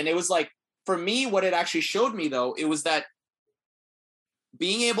whatever. And it was like, for me, what it actually showed me though, it was that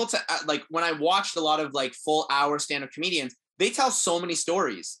being able to like, when I watched a lot of like full hour stand-up comedians, they tell so many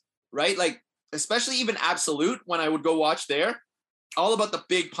stories, right? Like especially even Absolute, when I would go watch there, all about the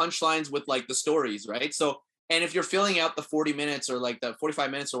big punchlines with like the stories, right? So, and if you're filling out the 40 minutes or like the 45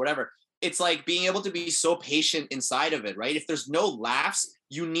 minutes or whatever, it's like being able to be so patient inside of it, right? If there's no laughs,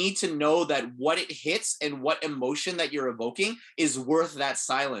 you need to know that what it hits and what emotion that you're evoking is worth that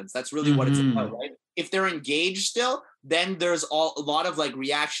silence. That's really what it's about, right? If they're engaged still, then there's a lot of like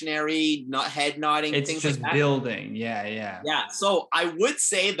reactionary, not head nodding, it's things just like that. building. Yeah. So I would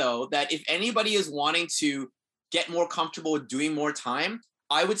say though that if anybody is wanting to get more comfortable with doing more time,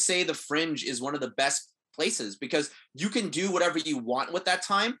 I would say the Fringe is one of the best places because you can do whatever you want with that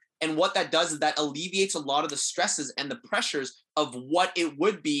time. And what that does is that alleviates a lot of the stresses and the pressures of what it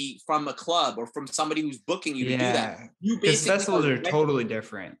would be from a club or from somebody who's booking you to do that. You Because basically festivals are totally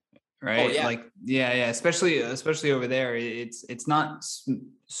different, right? Oh, yeah. Like, yeah. Especially over there, it's not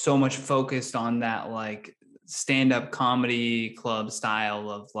so much focused on that like stand-up comedy club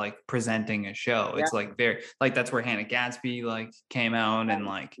style of like presenting a show. It's like very like that's where Hannah Gadsby like came out and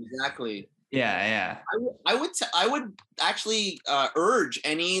like exactly. Yeah. I would actually urge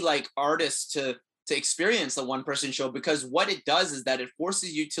any like artist to experience the one person show because what it does is that it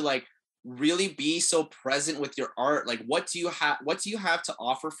forces you to like really be so present with your art. Like what do you have to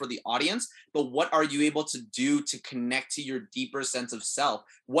offer for the audience, but what are you able to do to connect to your deeper sense of self?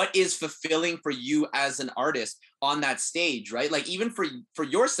 What is fulfilling for you as an artist on that stage, right? Like even for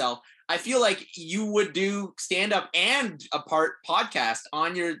yourself, I feel like you would do stand up and a podcast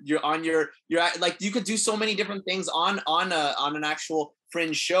on your like you could do so many different things on an actual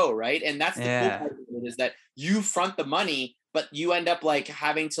Fringe show, right? And that's the cool part of it is that you front the money, but you end up like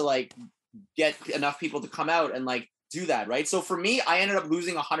having to like get enough people to come out and like do that, right? So for me, I ended up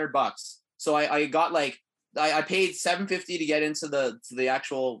losing $100. So I got like I paid $750 to get into the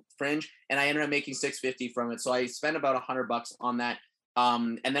actual Fringe, and I ended up making $650 from it. So I spent about $100 on that.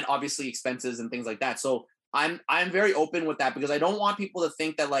 And then obviously expenses and things like that. So I'm very open with that because I don't want people to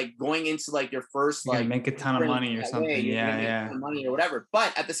think that like going into like your first you're like make a ton of money or something. You're gonna make a ton of money or whatever.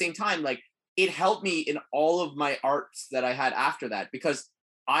 But at the same time, like it helped me in all of my arts that I had after that because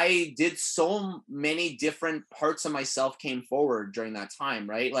I did so many different parts of myself came forward during that time,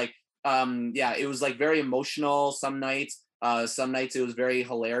 right? Like it was like very emotional some nights it was very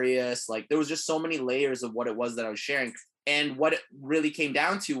hilarious. Like there was just so many layers of what it was that I was sharing. And what it really came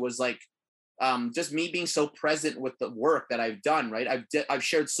down to was like just me being so present with the work that I've done, right? I've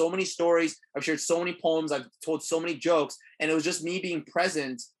shared so many stories, I've shared so many poems, I've told so many jokes, and it was just me being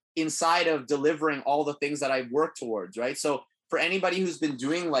present inside of delivering all the things that I've worked towards, right? So for anybody who's been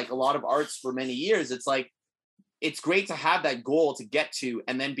doing like a lot of arts for many years, it's like it's great to have that goal to get to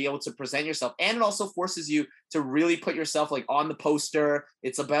and then be able to present yourself. And it also forces you to really put yourself like on the poster.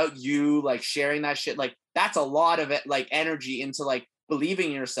 It's about you like sharing that shit. Like that's a lot of it, like energy into like believing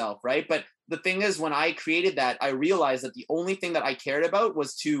in yourself. Right. But the thing is, when I created that, I realized that the only thing that I cared about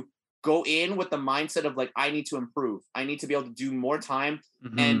was to go in with the mindset of like, I need to improve. I need to be able to do more time.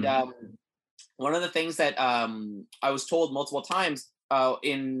 Mm-hmm. And one of the things that I was told multiple times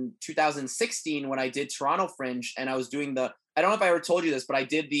in 2016 when I did Toronto Fringe and I was doing I don't know if I ever told you this, but I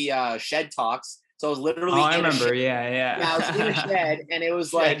did the Shed Talks. So I was literally I remember. Yeah, I was in a shed and it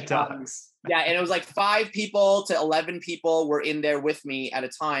was like Talks. And it was like 5 people to 11 people were in there with me at a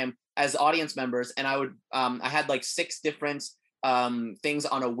time as audience members. And I would I had like 6 different things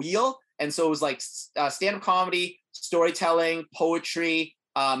on a wheel. And so it was like stand-up comedy, storytelling, poetry,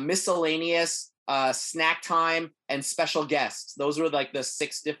 miscellaneous, snack time, and special guests. Those were like the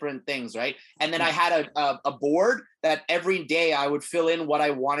 6 different things, right? And then I had a board that every day I would fill in what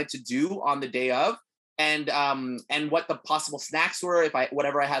I wanted to do on the day of, and what the possible snacks were,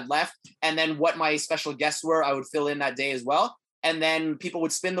 whatever I had left, and then what my special guests were, I would fill in that day as well. And then people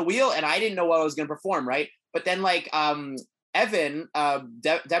would spin the wheel, and I didn't know what I was going to perform, right? But then like Evan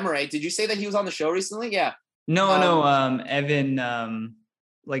Demaray, did you say that he was on the show recently? Yeah. No, Evan,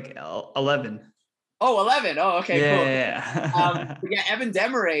 like 11. Oh, 11. Oh, okay, cool. Yeah. Evan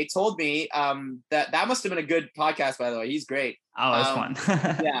Demaray told me that must have been a good podcast, by the way. He's great. Oh, that's fun.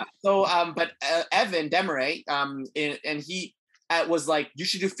 Yeah. So, but Evan Demaray, and he was like, you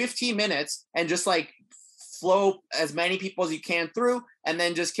should do 15 minutes and just like flow as many people as you can through, and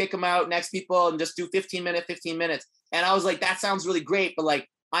then just kick them out, next people, and just do 15 minutes. And I was like, that sounds really great, but like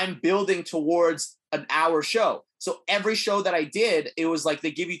I'm building towards an hour show. So every show that I did, it was like they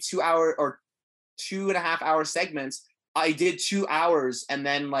give you 2 hour or 2.5 hour segments. I did 2 hours and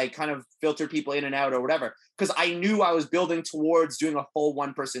then like kind of filter people in and out or whatever, because I knew I was building towards doing a whole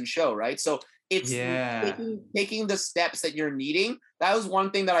 1-person show, right? So it's taking the steps that you're needing. That was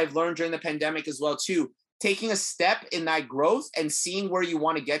one thing that I've learned during the pandemic as well too. Taking a step in that growth and seeing where you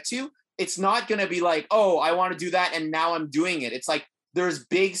want to get to. It's not going to be like, oh, I want to do that and now I'm doing it. It's like there's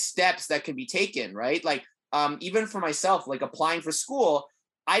big steps that can be taken, right? Like even for myself, like applying for school,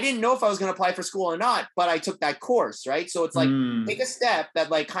 I didn't know if I was going to apply for school or not, but I took that course, right? So it's like take a step that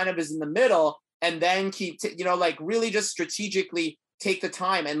like kind of is in the middle, and then keep, like really just strategically take the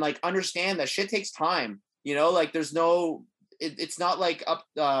time and like understand that shit takes time. you know, like there's no, it's not like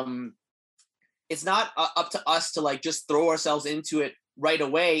it's not up to us to like just throw ourselves into it right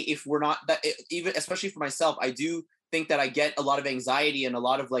away if we're not that, even especially for myself, I do think that I get a lot of anxiety and a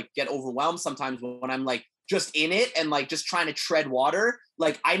lot of like get overwhelmed sometimes when I'm like just in it and like just trying to tread water.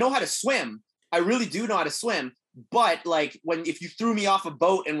 Like I know how to swim, I really do know how to swim, but like when if you threw me off a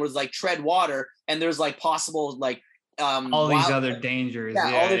boat and was like tread water and there's like possible like all these wild, other dangers. yeah,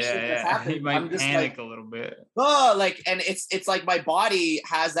 all Yeah, this shit that's yeah, yeah. You happening, I'm might just like, panic a little bit. oh, like, and it's like my body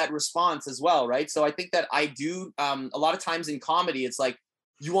has that response as well, right? So I think that I do a lot of times in comedy, it's like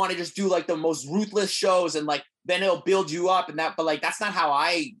you want to just do like the most ruthless shows and like then it'll build you up and that, but like that's not how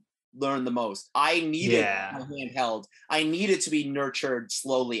I learn the most. I needed my hand held. I needed to be nurtured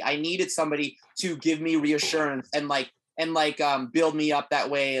slowly. I needed somebody to give me reassurance and build me up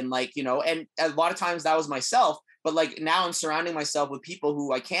that way. And like, you know, and a lot of times that was myself. But like now I'm surrounding myself with people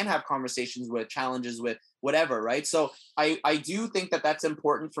who I can have conversations with, challenges with, whatever, right? So I do think that that's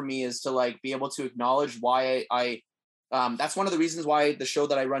important for me, is to like be able to acknowledge why I that's one of the reasons why the show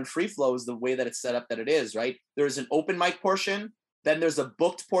that I run, Free Flow, is the way that it's set up that it is, right? There's an open mic portion, then there's a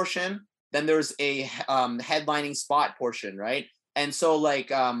booked portion, then there's a headlining spot portion, right? And so like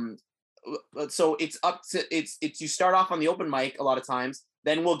so it's up to it's you start off on the open mic a lot of times,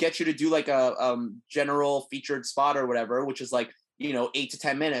 then we'll get you to do like a general featured spot or whatever, which is like, you know, 8 to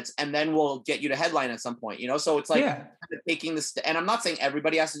 10 minutes, and then we'll get you to headline at some point, you know? So it's like taking this, and I'm not saying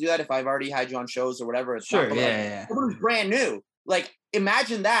everybody has to do that if I've already had you on shows or whatever. It's sure, not, but like, someone who's brand new, like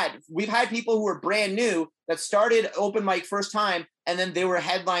imagine that. We've had people who are brand new that started open mic first time, and then they were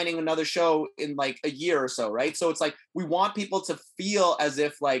headlining another show in like a year or so, right? So it's like, we want people to feel as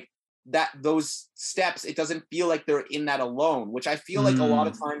if like, that those steps, it doesn't feel like they're in that alone, which I feel like a lot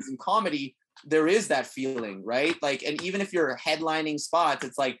of times in comedy there is that feeling, right? Like, and even if you're headlining spots,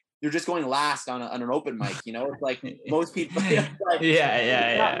 it's like you're just going last on an open mic, you know? It's like most people like,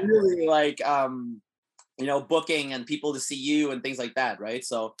 not really like you know, booking and people to see you and things like that, right?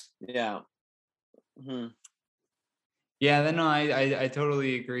 So yeah. Mm-hmm. Yeah, then no, I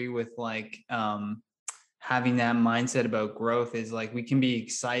totally agree with like having that mindset about growth. Is like, we can be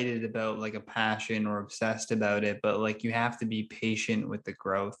excited about like a passion or obsessed about it, but like you have to be patient with the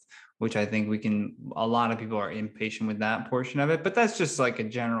growth, which I think a lot of people are impatient with that portion of it. But that's just like a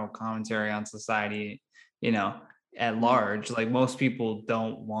general commentary on society, you know, at large. Like most people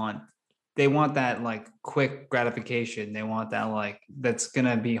they want that like quick gratification. They want that like, that's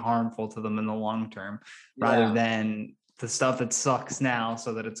gonna be harmful to them in the long term, rather than the stuff that sucks now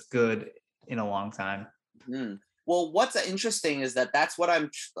so that it's good in a long time. Well, what's interesting is that that's what I'm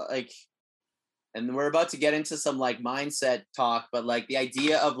like, and we're about to get into some like mindset talk, but like the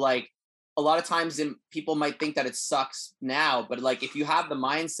idea of like, a lot of times people might think that it sucks now, but like if you have the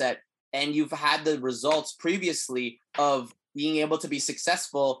mindset and you've had the results previously of being able to be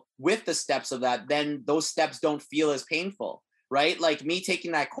successful with the steps of that, then those steps don't feel as painful, right? Like me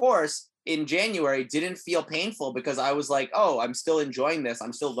taking that course in January didn't feel painful because I was like, oh, I'm still enjoying this.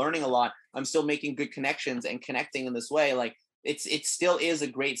 I'm still learning a lot. I'm still making good connections and connecting in this way. Like it still is a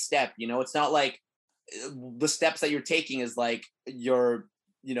great step. You know, it's not like the steps that you're taking is like you're,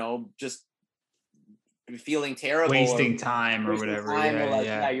 you know, just feeling terrible, wasting time or whatever. Or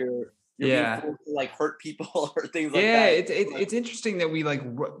like, you're being forced to like hurt people or things like that. It's interesting that we like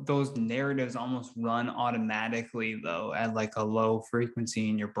those narratives almost run automatically though at like a low frequency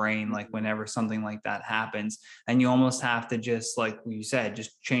in your brain, like whenever something like that happens, and you almost have to just, like you said,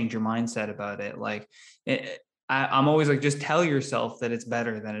 just change your mindset about it. Like I'm always like, just tell yourself that it's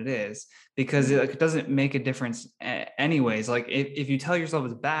better than it is, because it doesn't make a difference anyways. Like if you tell yourself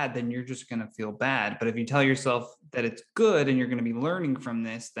it's bad, then you're just going to feel bad. But if you tell yourself that it's good and you're going to be learning from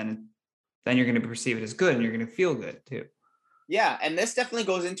this, then you're going to perceive it as good and you're going to feel good too. Yeah. And this definitely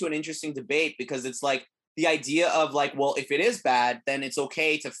goes into an interesting debate, because it's like the idea of like, well, if it is bad, then it's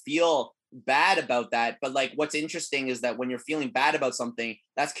okay to feel bad about that. But like, what's interesting is that when you're feeling bad about something,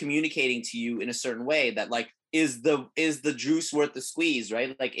 that's communicating to you in a certain way that like, is the juice worth the squeeze,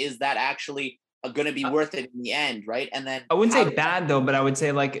 right? Like, is that actually going to be worth it in the end, right? And then I wouldn't say bad though, but I would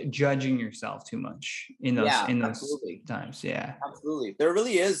say like judging yourself too much in those absolutely. times. Yeah, absolutely. There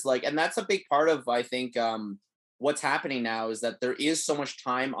really is like, and that's a big part of, I think, what's happening now is that there is so much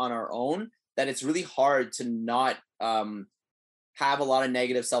time on our own that it's really hard to not have a lot of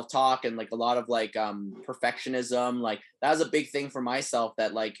negative self-talk and like a lot of like perfectionism. Like that was a big thing for myself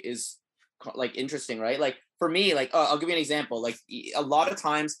that like is like interesting, right? Like for me, like I'll give you an example. Like a lot of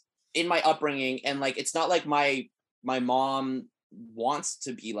times in my upbringing, and like it's not like my mom wants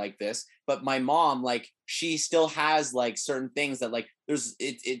to be like this, but my mom, like she still has like certain things that like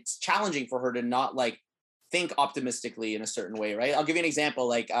it's challenging for her to not like think optimistically in a certain way, right? I'll give you an example.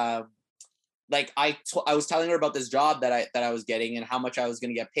 Like I was telling her about this job that I was getting and how much I was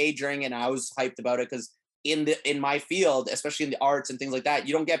going to get paid during it, and I was hyped about it because in my field, especially in the arts and things like that,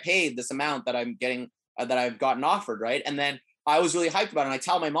 you don't get paid this amount that I'm getting that I've gotten offered, right? And then I was really hyped about it, and I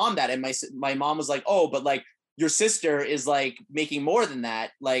tell my mom that, and my mom was like, "Oh, but like your sister is like making more than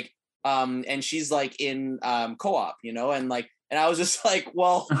that, like and she's like in co-op, you know," and like. And I was just like,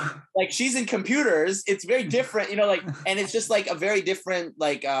 well, like she's in computers. It's very different, you know, like, and it's just like a very different,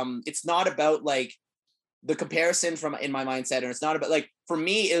 like, it's not about like the comparison from in my mindset. And it's not about like, for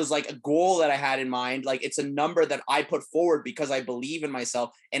me, it was like a goal that I had in mind. Like it's a number that I put forward because I believe in myself.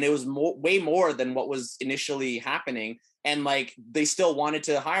 And it was way more than what was initially happening. And like, they still wanted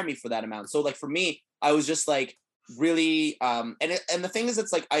to hire me for that amount. So like, for me, I was just like really, and the thing is,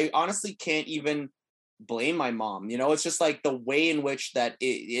 it's like, I honestly can't even blame my mom, you know. It's just like the way in which that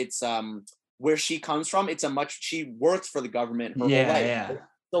it's where she comes from. She worked for the government her whole life. Yeah.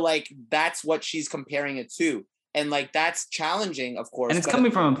 So like that's what she's comparing it to, and like that's challenging, of course. And it's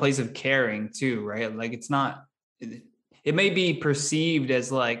coming from a place of caring too, right? Like it's not, it may be perceived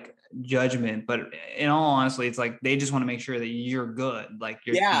as like judgment, but in all honesty, it's like they just want to make sure that you're good, like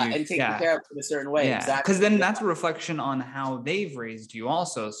and taken care of in a certain way. Exactly, because then that's a reflection on how they've raised you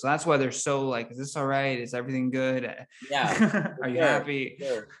also. So that's why they're so like, is this all right, is everything good? Are you happy?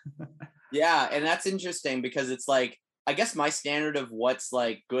 Sure. Yeah, and that's interesting because it's like, I guess my standard of what's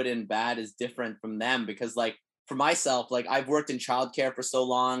like good and bad is different from them, because like for myself, like I've worked in childcare for so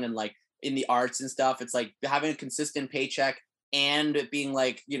long and like in the arts and stuff, it's like having a consistent paycheck and it being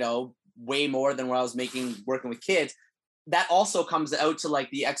like, you know, way more than what I was making working with kids. That also comes out to like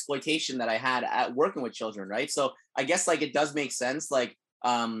the exploitation that I had at working with children, right? So I guess like it does make sense like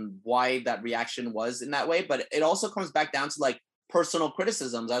why that reaction was in that way, but it also comes back down to like personal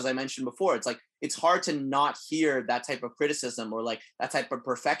criticisms. As I mentioned before, it's like it's hard to not hear that type of criticism or like that type of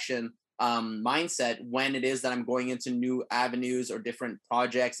perfection mindset when it is that I'm going into new avenues or different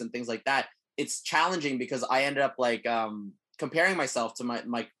projects and things like that. It's challenging because I ended up like comparing myself to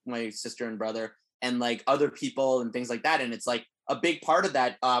my sister and brother and like other people and things like that. And it's like a big part of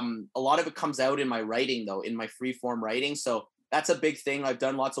that. A lot of it comes out in my writing though, in my free form writing. So that's a big thing. I've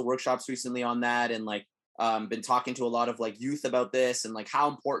done lots of workshops recently on that, and like been talking to a lot of like youth about this and like how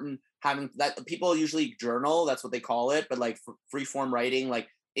important having that. People usually journal, that's what they call it, but like free form writing, like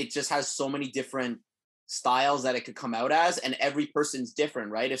it just has so many different styles that it could come out as, and every person's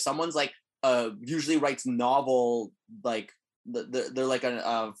different, right? If someone's like usually writes novel, like they're like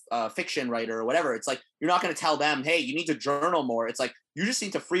a fiction writer or whatever, it's like you're not going to tell them, hey, you need to journal more. It's like you just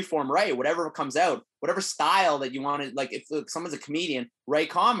need to freeform write whatever comes out, whatever style that you want to. Like if someone's a comedian,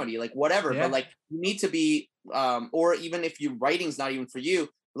 write comedy, like whatever. But like you need to be or even if you writing's not even for you,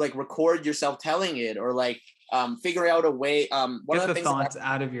 like record yourself telling it, or like figure out a way. One Get of the things thoughts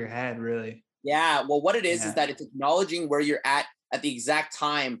out of your head, really. Yeah, well, what it is that it's acknowledging where you're at the exact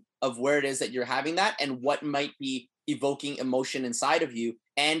time of where it is that you're having that, and what might be evoking emotion inside of you,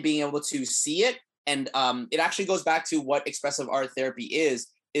 and being able to see it. And it actually goes back to what expressive art therapy is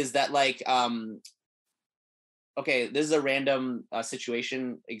that like okay, this is a random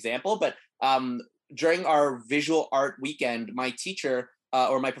situation example, but during our visual art weekend, my teacher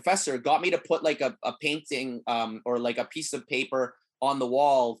or my professor got me to put like a painting or like a piece of paper on the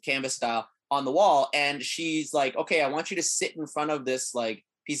wall, canvas style, on the wall. And she's like, okay, I want you to sit in front of this like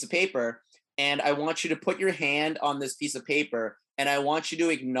piece of paper, and I want you to put your hand on this piece of paper, and I want you to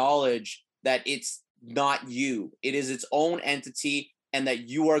acknowledge that it's not you. It is its own entity, and that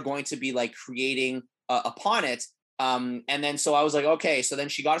you are going to be like creating upon it. And then so I was like, okay. So then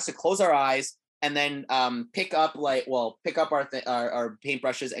she got us to close our eyes and then pick up our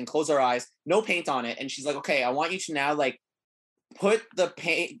paintbrushes and close our eyes, no paint on it. And she's like, okay, I want you to now like put the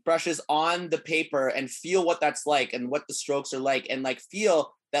paint brushes on the paper and feel what that's like and what the strokes are like, and like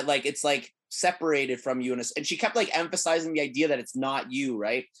feel that like it's like separated from you. And she kept like emphasizing the idea that it's not you,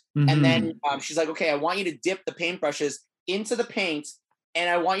 right? Mm-hmm. And then she's like, okay, I want you to dip the paintbrushes into the paint, and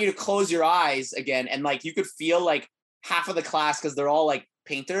I want you to close your eyes again. And like you could feel like half of the class, because they're all like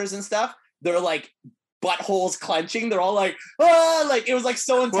painters and stuff, they're like buttholes clenching. They're all like, ah, like it was like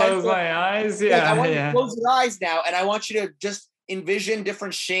so intense. Close my eyes. Yeah. Like, I want you to close your eyes now, and I want you to just envision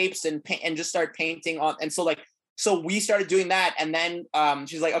different shapes and paint and just start painting on. And so we started doing that. And then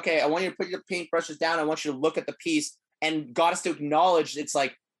she's like, okay, I want you to put your paintbrushes down. I want you to look at the piece, and got us to acknowledge it's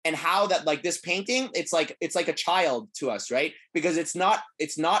like, and how that like this painting, it's like a child to us, right? Because it's not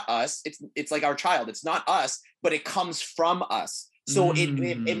us. It's like our child. It's not us, but it comes from us. So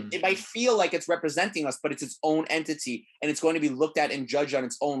it might feel like it's representing us, but it's its own entity, and it's going to be looked at and judged on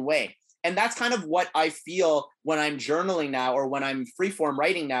its own way. And that's kind of what I feel when I'm journaling now, or when I'm freeform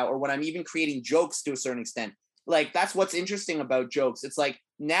writing now, or when I'm even creating jokes to a certain extent. Like, that's what's interesting about jokes. It's like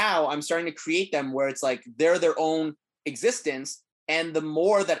now I'm starting to create them where it's like they're their own existence. And the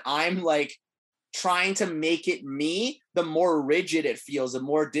more that I'm like trying to make it me, the more rigid it feels, the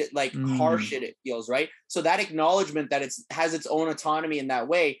more harsh it feels, right? So that acknowledgement that it's has its own autonomy in that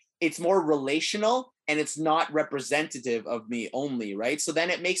way, it's more relational and it's not representative of me only, right? So then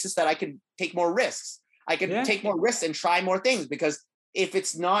it makes it that I can take more risks. I can take more risks and try more things, because if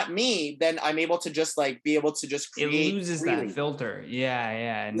it's not me, then I'm able to just like be able to just create. It loses freely. That filter.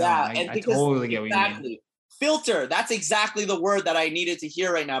 Yeah. No, yeah, I totally get what you mean. Filter, that's exactly the word that I needed to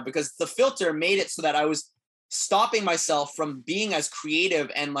hear right now, because the filter made it so that I was stopping myself from being as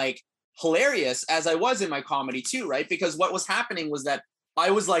creative and like hilarious as I was in my comedy too, right? Because what was happening was that I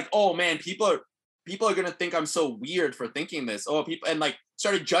was like, oh man, people are gonna think I'm so weird for thinking this. Oh, people, and like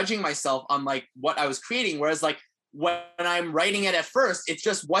started judging myself on like what I was creating. Whereas like when I'm writing it at first, it's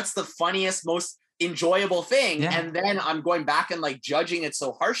just what's the funniest, most enjoyable thing. Yeah. And then I'm going back and like judging it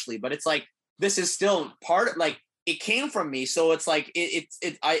so harshly. But it's like, this is still part of, like, it came from me. So it's like,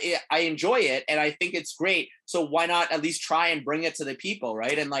 I enjoy it and I think it's great. So why not at least try and bring it to the people,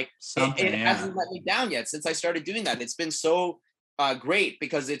 right? And like, it hasn't let me down yet since I started doing that. It's been so great,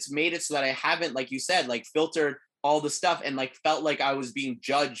 because it's made it so that I haven't, like you said, like filtered all the stuff and like felt like I was being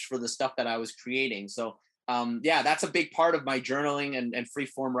judged for the stuff that I was creating. So yeah, that's a big part of my journaling and free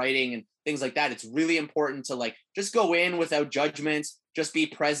form writing and things like that. It's really important to like just go in without judgment, just be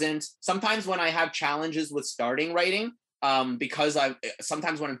present. Sometimes when I have challenges with starting writing, because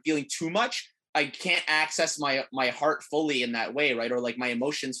sometimes when I'm feeling too much, I can't access my heart fully in that way, right? Or like my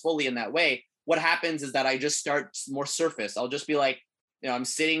emotions fully in that way. What happens is that I just start more surface. I'll just be like, I'm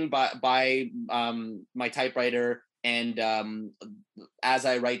sitting by my typewriter, and as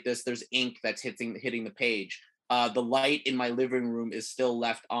I write this, there's ink that's hitting the page. The light in my living room is still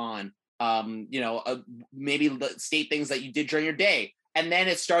left on. Maybe state things that you did during your day. And then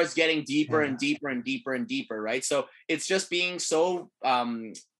it starts getting deeper and deeper and deeper and deeper, right? So it's just being so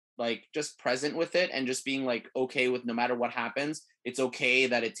like just present with it, and just being like okay with no matter what happens. It's okay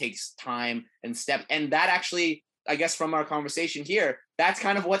that it takes time and step. And that actually, I guess from our conversation here, that's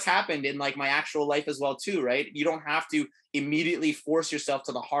kind of what's happened in like my actual life as well too, right? You don't have to immediately force yourself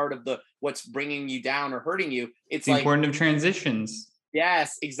to the heart of what's bringing you down or hurting you. It's the importance of transitions.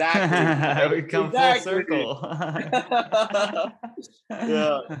 Yes, exactly. We come full circle.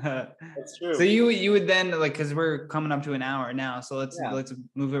 Yeah, that's true. So you would then, like, because we're coming up to an hour now, so let's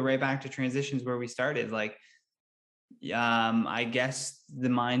move it right back to transitions where we started. Like, I guess the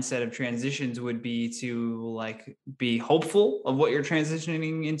mindset of transitions would be to like be hopeful of what you're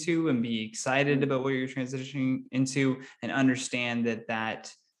transitioning into and be excited about what you're transitioning into, and understand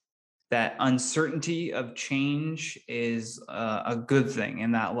that uncertainty of change is a good thing,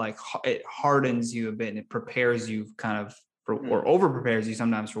 and that like it hardens you a bit and it prepares you kind of or over prepares you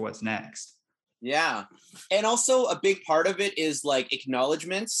sometimes for what's next. Yeah. And also a big part of it is like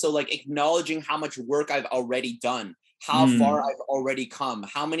acknowledgement. So like acknowledging how much work I've already done, how far I've already come,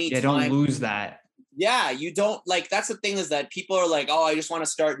 how many times. Don't lose that. Yeah, you don't, like, that's the thing, is that people are like, oh, I just want to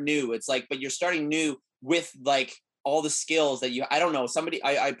start new. It's like, but you're starting new with like all the skills that I don't know,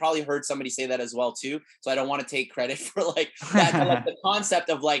 I probably heard somebody say that as well too. So I don't want to take credit for like that, but like the concept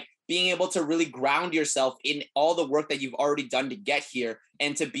of like being able to really ground yourself in all the work that you've already done to get here,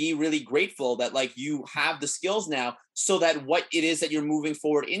 and to be really grateful that like you have the skills now, so that what it is that you're moving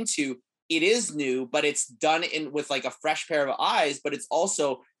forward into, it is new, but it's done with like a fresh pair of eyes, but it's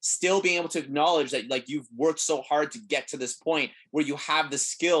also still being able to acknowledge that like you've worked so hard to get to this point where you have the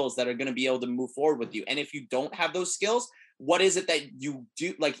skills that are going to be able to move forward with you. And if you don't have those skills, what is it that you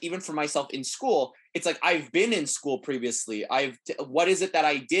do? Like, even for myself in school, it's like, I've been in school previously. What is it that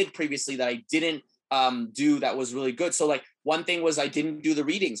I did previously that I didn't do that was really good? So like one thing was I didn't do the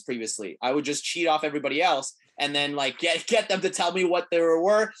readings previously. I would just cheat off everybody else and then like get them to tell me what they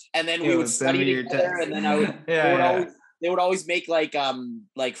were, and then we would study together, and then I would they would always make like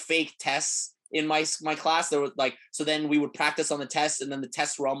fake tests in my class. There was like, so then we would practice on the tests, and then the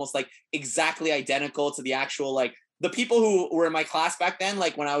tests were almost like exactly identical to the actual, like, the people who were in my class back then,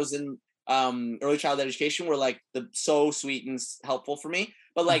 like when I was in early childhood education, were like so sweet and helpful for me.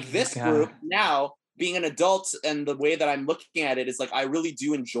 But like this group now, being an adult, and the way that I'm looking at it is like, I really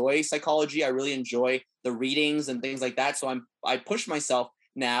do enjoy psychology. I really enjoy the readings and things like that. So I push myself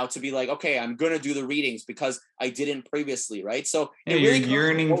now to be like, okay, I'm going to do the readings because I didn't previously. Right. So you're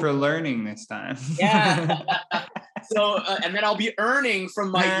yearning for learning this time. Yeah. So, and then I'll be earning from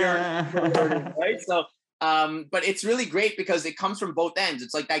my yearning for learning. Right. So But it's really great because it comes from both ends.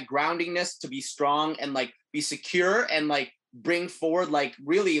 It's like that groundingness to be strong and like be secure and like bring forward, like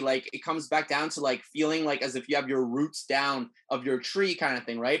really like it comes back down to like feeling like as if you have your roots down of your tree kind of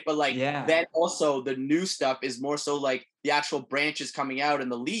thing, right? But like then also the new stuff is more so like the actual branches coming out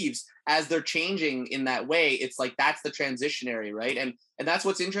and the leaves as they're changing in that way. It's like that's the transitionary, right? And that's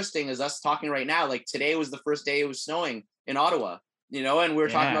what's interesting is us talking right now. Like today was the first day it was snowing in Ottawa, you know, and we're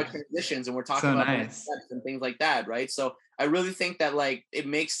talking about transitions and we're talking about steps and things like that, right? So I really think that like it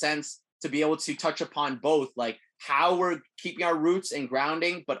makes sense to be able to touch upon both, like how we're keeping our roots and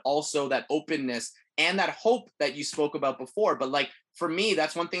grounding, but also that openness and that hope that you spoke about before. But like for me,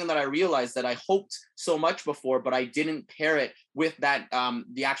 that's one thing that I realized, that I hoped so much before, but I didn't pair it with that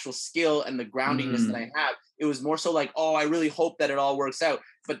the actual skill and the groundingness that I have. It was more so like, oh, I really hope that it all works out.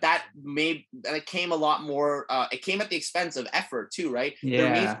 But that it came a lot more. It came at the expense of effort too, right?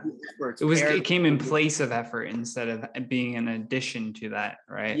 Yeah, it came in place of effort instead of being an addition to that,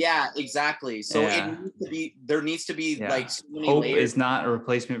 right? Yeah, exactly. So there needs to be like so many hope layers. Is not a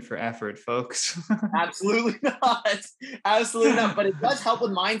replacement for effort, folks. Absolutely not. Absolutely not. But it does help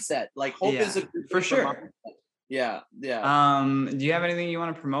with mindset. Like hope is a good for sure. Yeah. Do you have anything you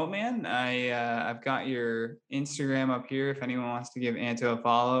want to promote, man? I've got your Instagram up here. If anyone wants to give Anto a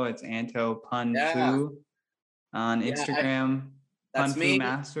follow, it's Anto Pun Fu on Instagram. That's Pun me. Fu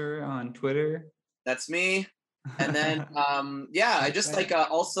Master on Twitter. That's me. And then I just like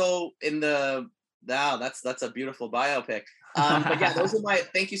also in the that's a beautiful bio pic. But yeah, those are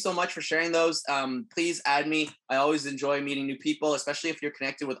thank you so much for sharing those. Please add me. I always enjoy meeting new people, especially if you're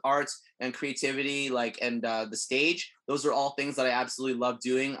connected with arts and creativity, like, and the stage. Those are all things that I absolutely love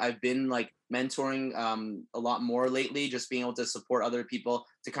doing. I've been like mentoring a lot more lately, just being able to support other people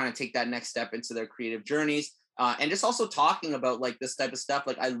to kind of take that next step into their creative journeys. And just also talking about like this type of stuff.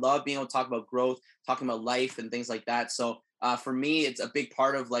 Like I love being able to talk about growth, talking about life and things like that. So for me, it's a big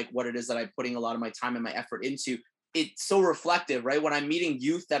part of like what it is that I'm putting a lot of my time and my effort into. It's so reflective, right? When I'm meeting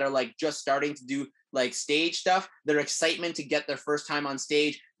youth that are like just starting to do like stage stuff, their excitement to get their first time on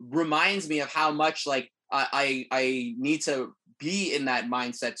stage reminds me of how much like I need to be in that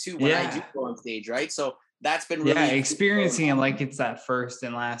mindset too when I do go on stage, right? So that's been really experiencing it like it's that first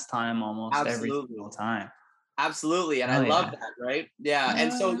and last time almost every single time. Absolutely. And I love that, right? Yeah.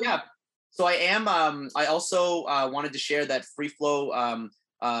 And so so I am I also wanted to share that Free Flow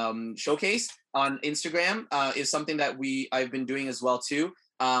showcase on Instagram is something that I've been doing as well too.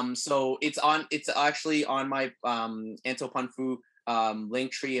 So it's actually on my Anto Pun Fu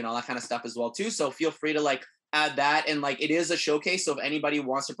link tree and all that kind of stuff as well too. So feel free to like add that, and like it is a showcase, so if anybody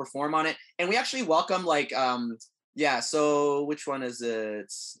wants to perform on it, and we actually welcome like so which one is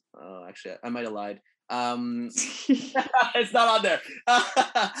it? Actually I might have lied. It's not on there.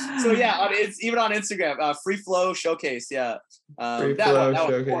 So yeah, it's even on Instagram. Free Flow Showcase. Yeah. Free Flow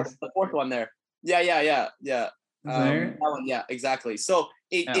Showcase. The fourth one there. Yeah. That one. Yeah, exactly. So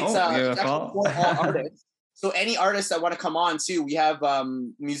it's actually for all artists. So any artists that want to come on too, we have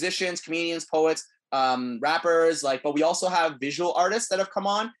musicians, comedians, poets, rappers, like, but we also have visual artists that have come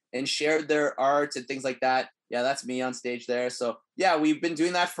on and shared their art and things like that. Yeah, that's me on stage there. So yeah, we've been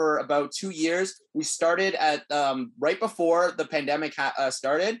doing that for about 2 years. We started at right before the pandemic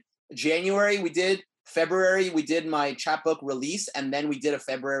started. January we did, February we did my chapbook release, and then we did a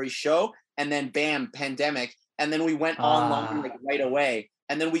February show, and then bam, pandemic, and then we went online like right away,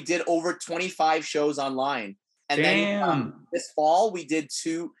 and then we did over 25 shows online, and then this fall we did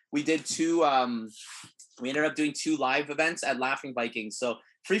two. We ended up doing 2 live events at Laughing Vikings. So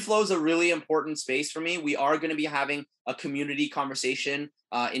Free Flow is a really important space for me. We are going to be having a community conversation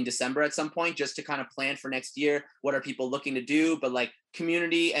in December at some point, just to kind of plan for next year. What are people looking to do? But like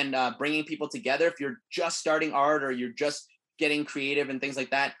community and bringing people together. If you're just starting art or you're just getting creative and things like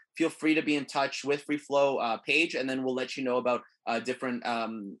that, feel free to be in touch with Free Flow page, and then we'll let you know about different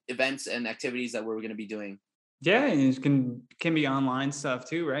events and activities that we're going to be doing. Yeah, and it can be online stuff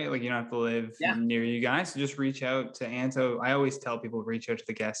too, right? Like you don't have to live near you guys. So just reach out to Anto. I always tell people reach out to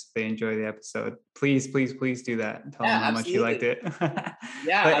the guests if they enjoy the episode. Please do that. Tell them how much you liked it.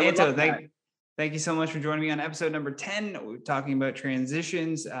 Yeah, but Anto, thank you so much for joining me on episode number 10. We're talking about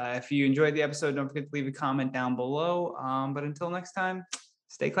transitions. If you enjoyed the episode, don't forget to leave a comment down below. But until next time,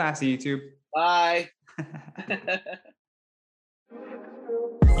 stay classy, YouTube. Bye.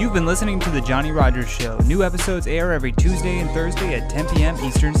 You've been listening to The Johnny Rogers Show. New episodes air every Tuesday and Thursday at 10 p.m.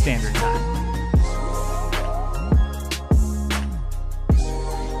 Eastern Standard Time.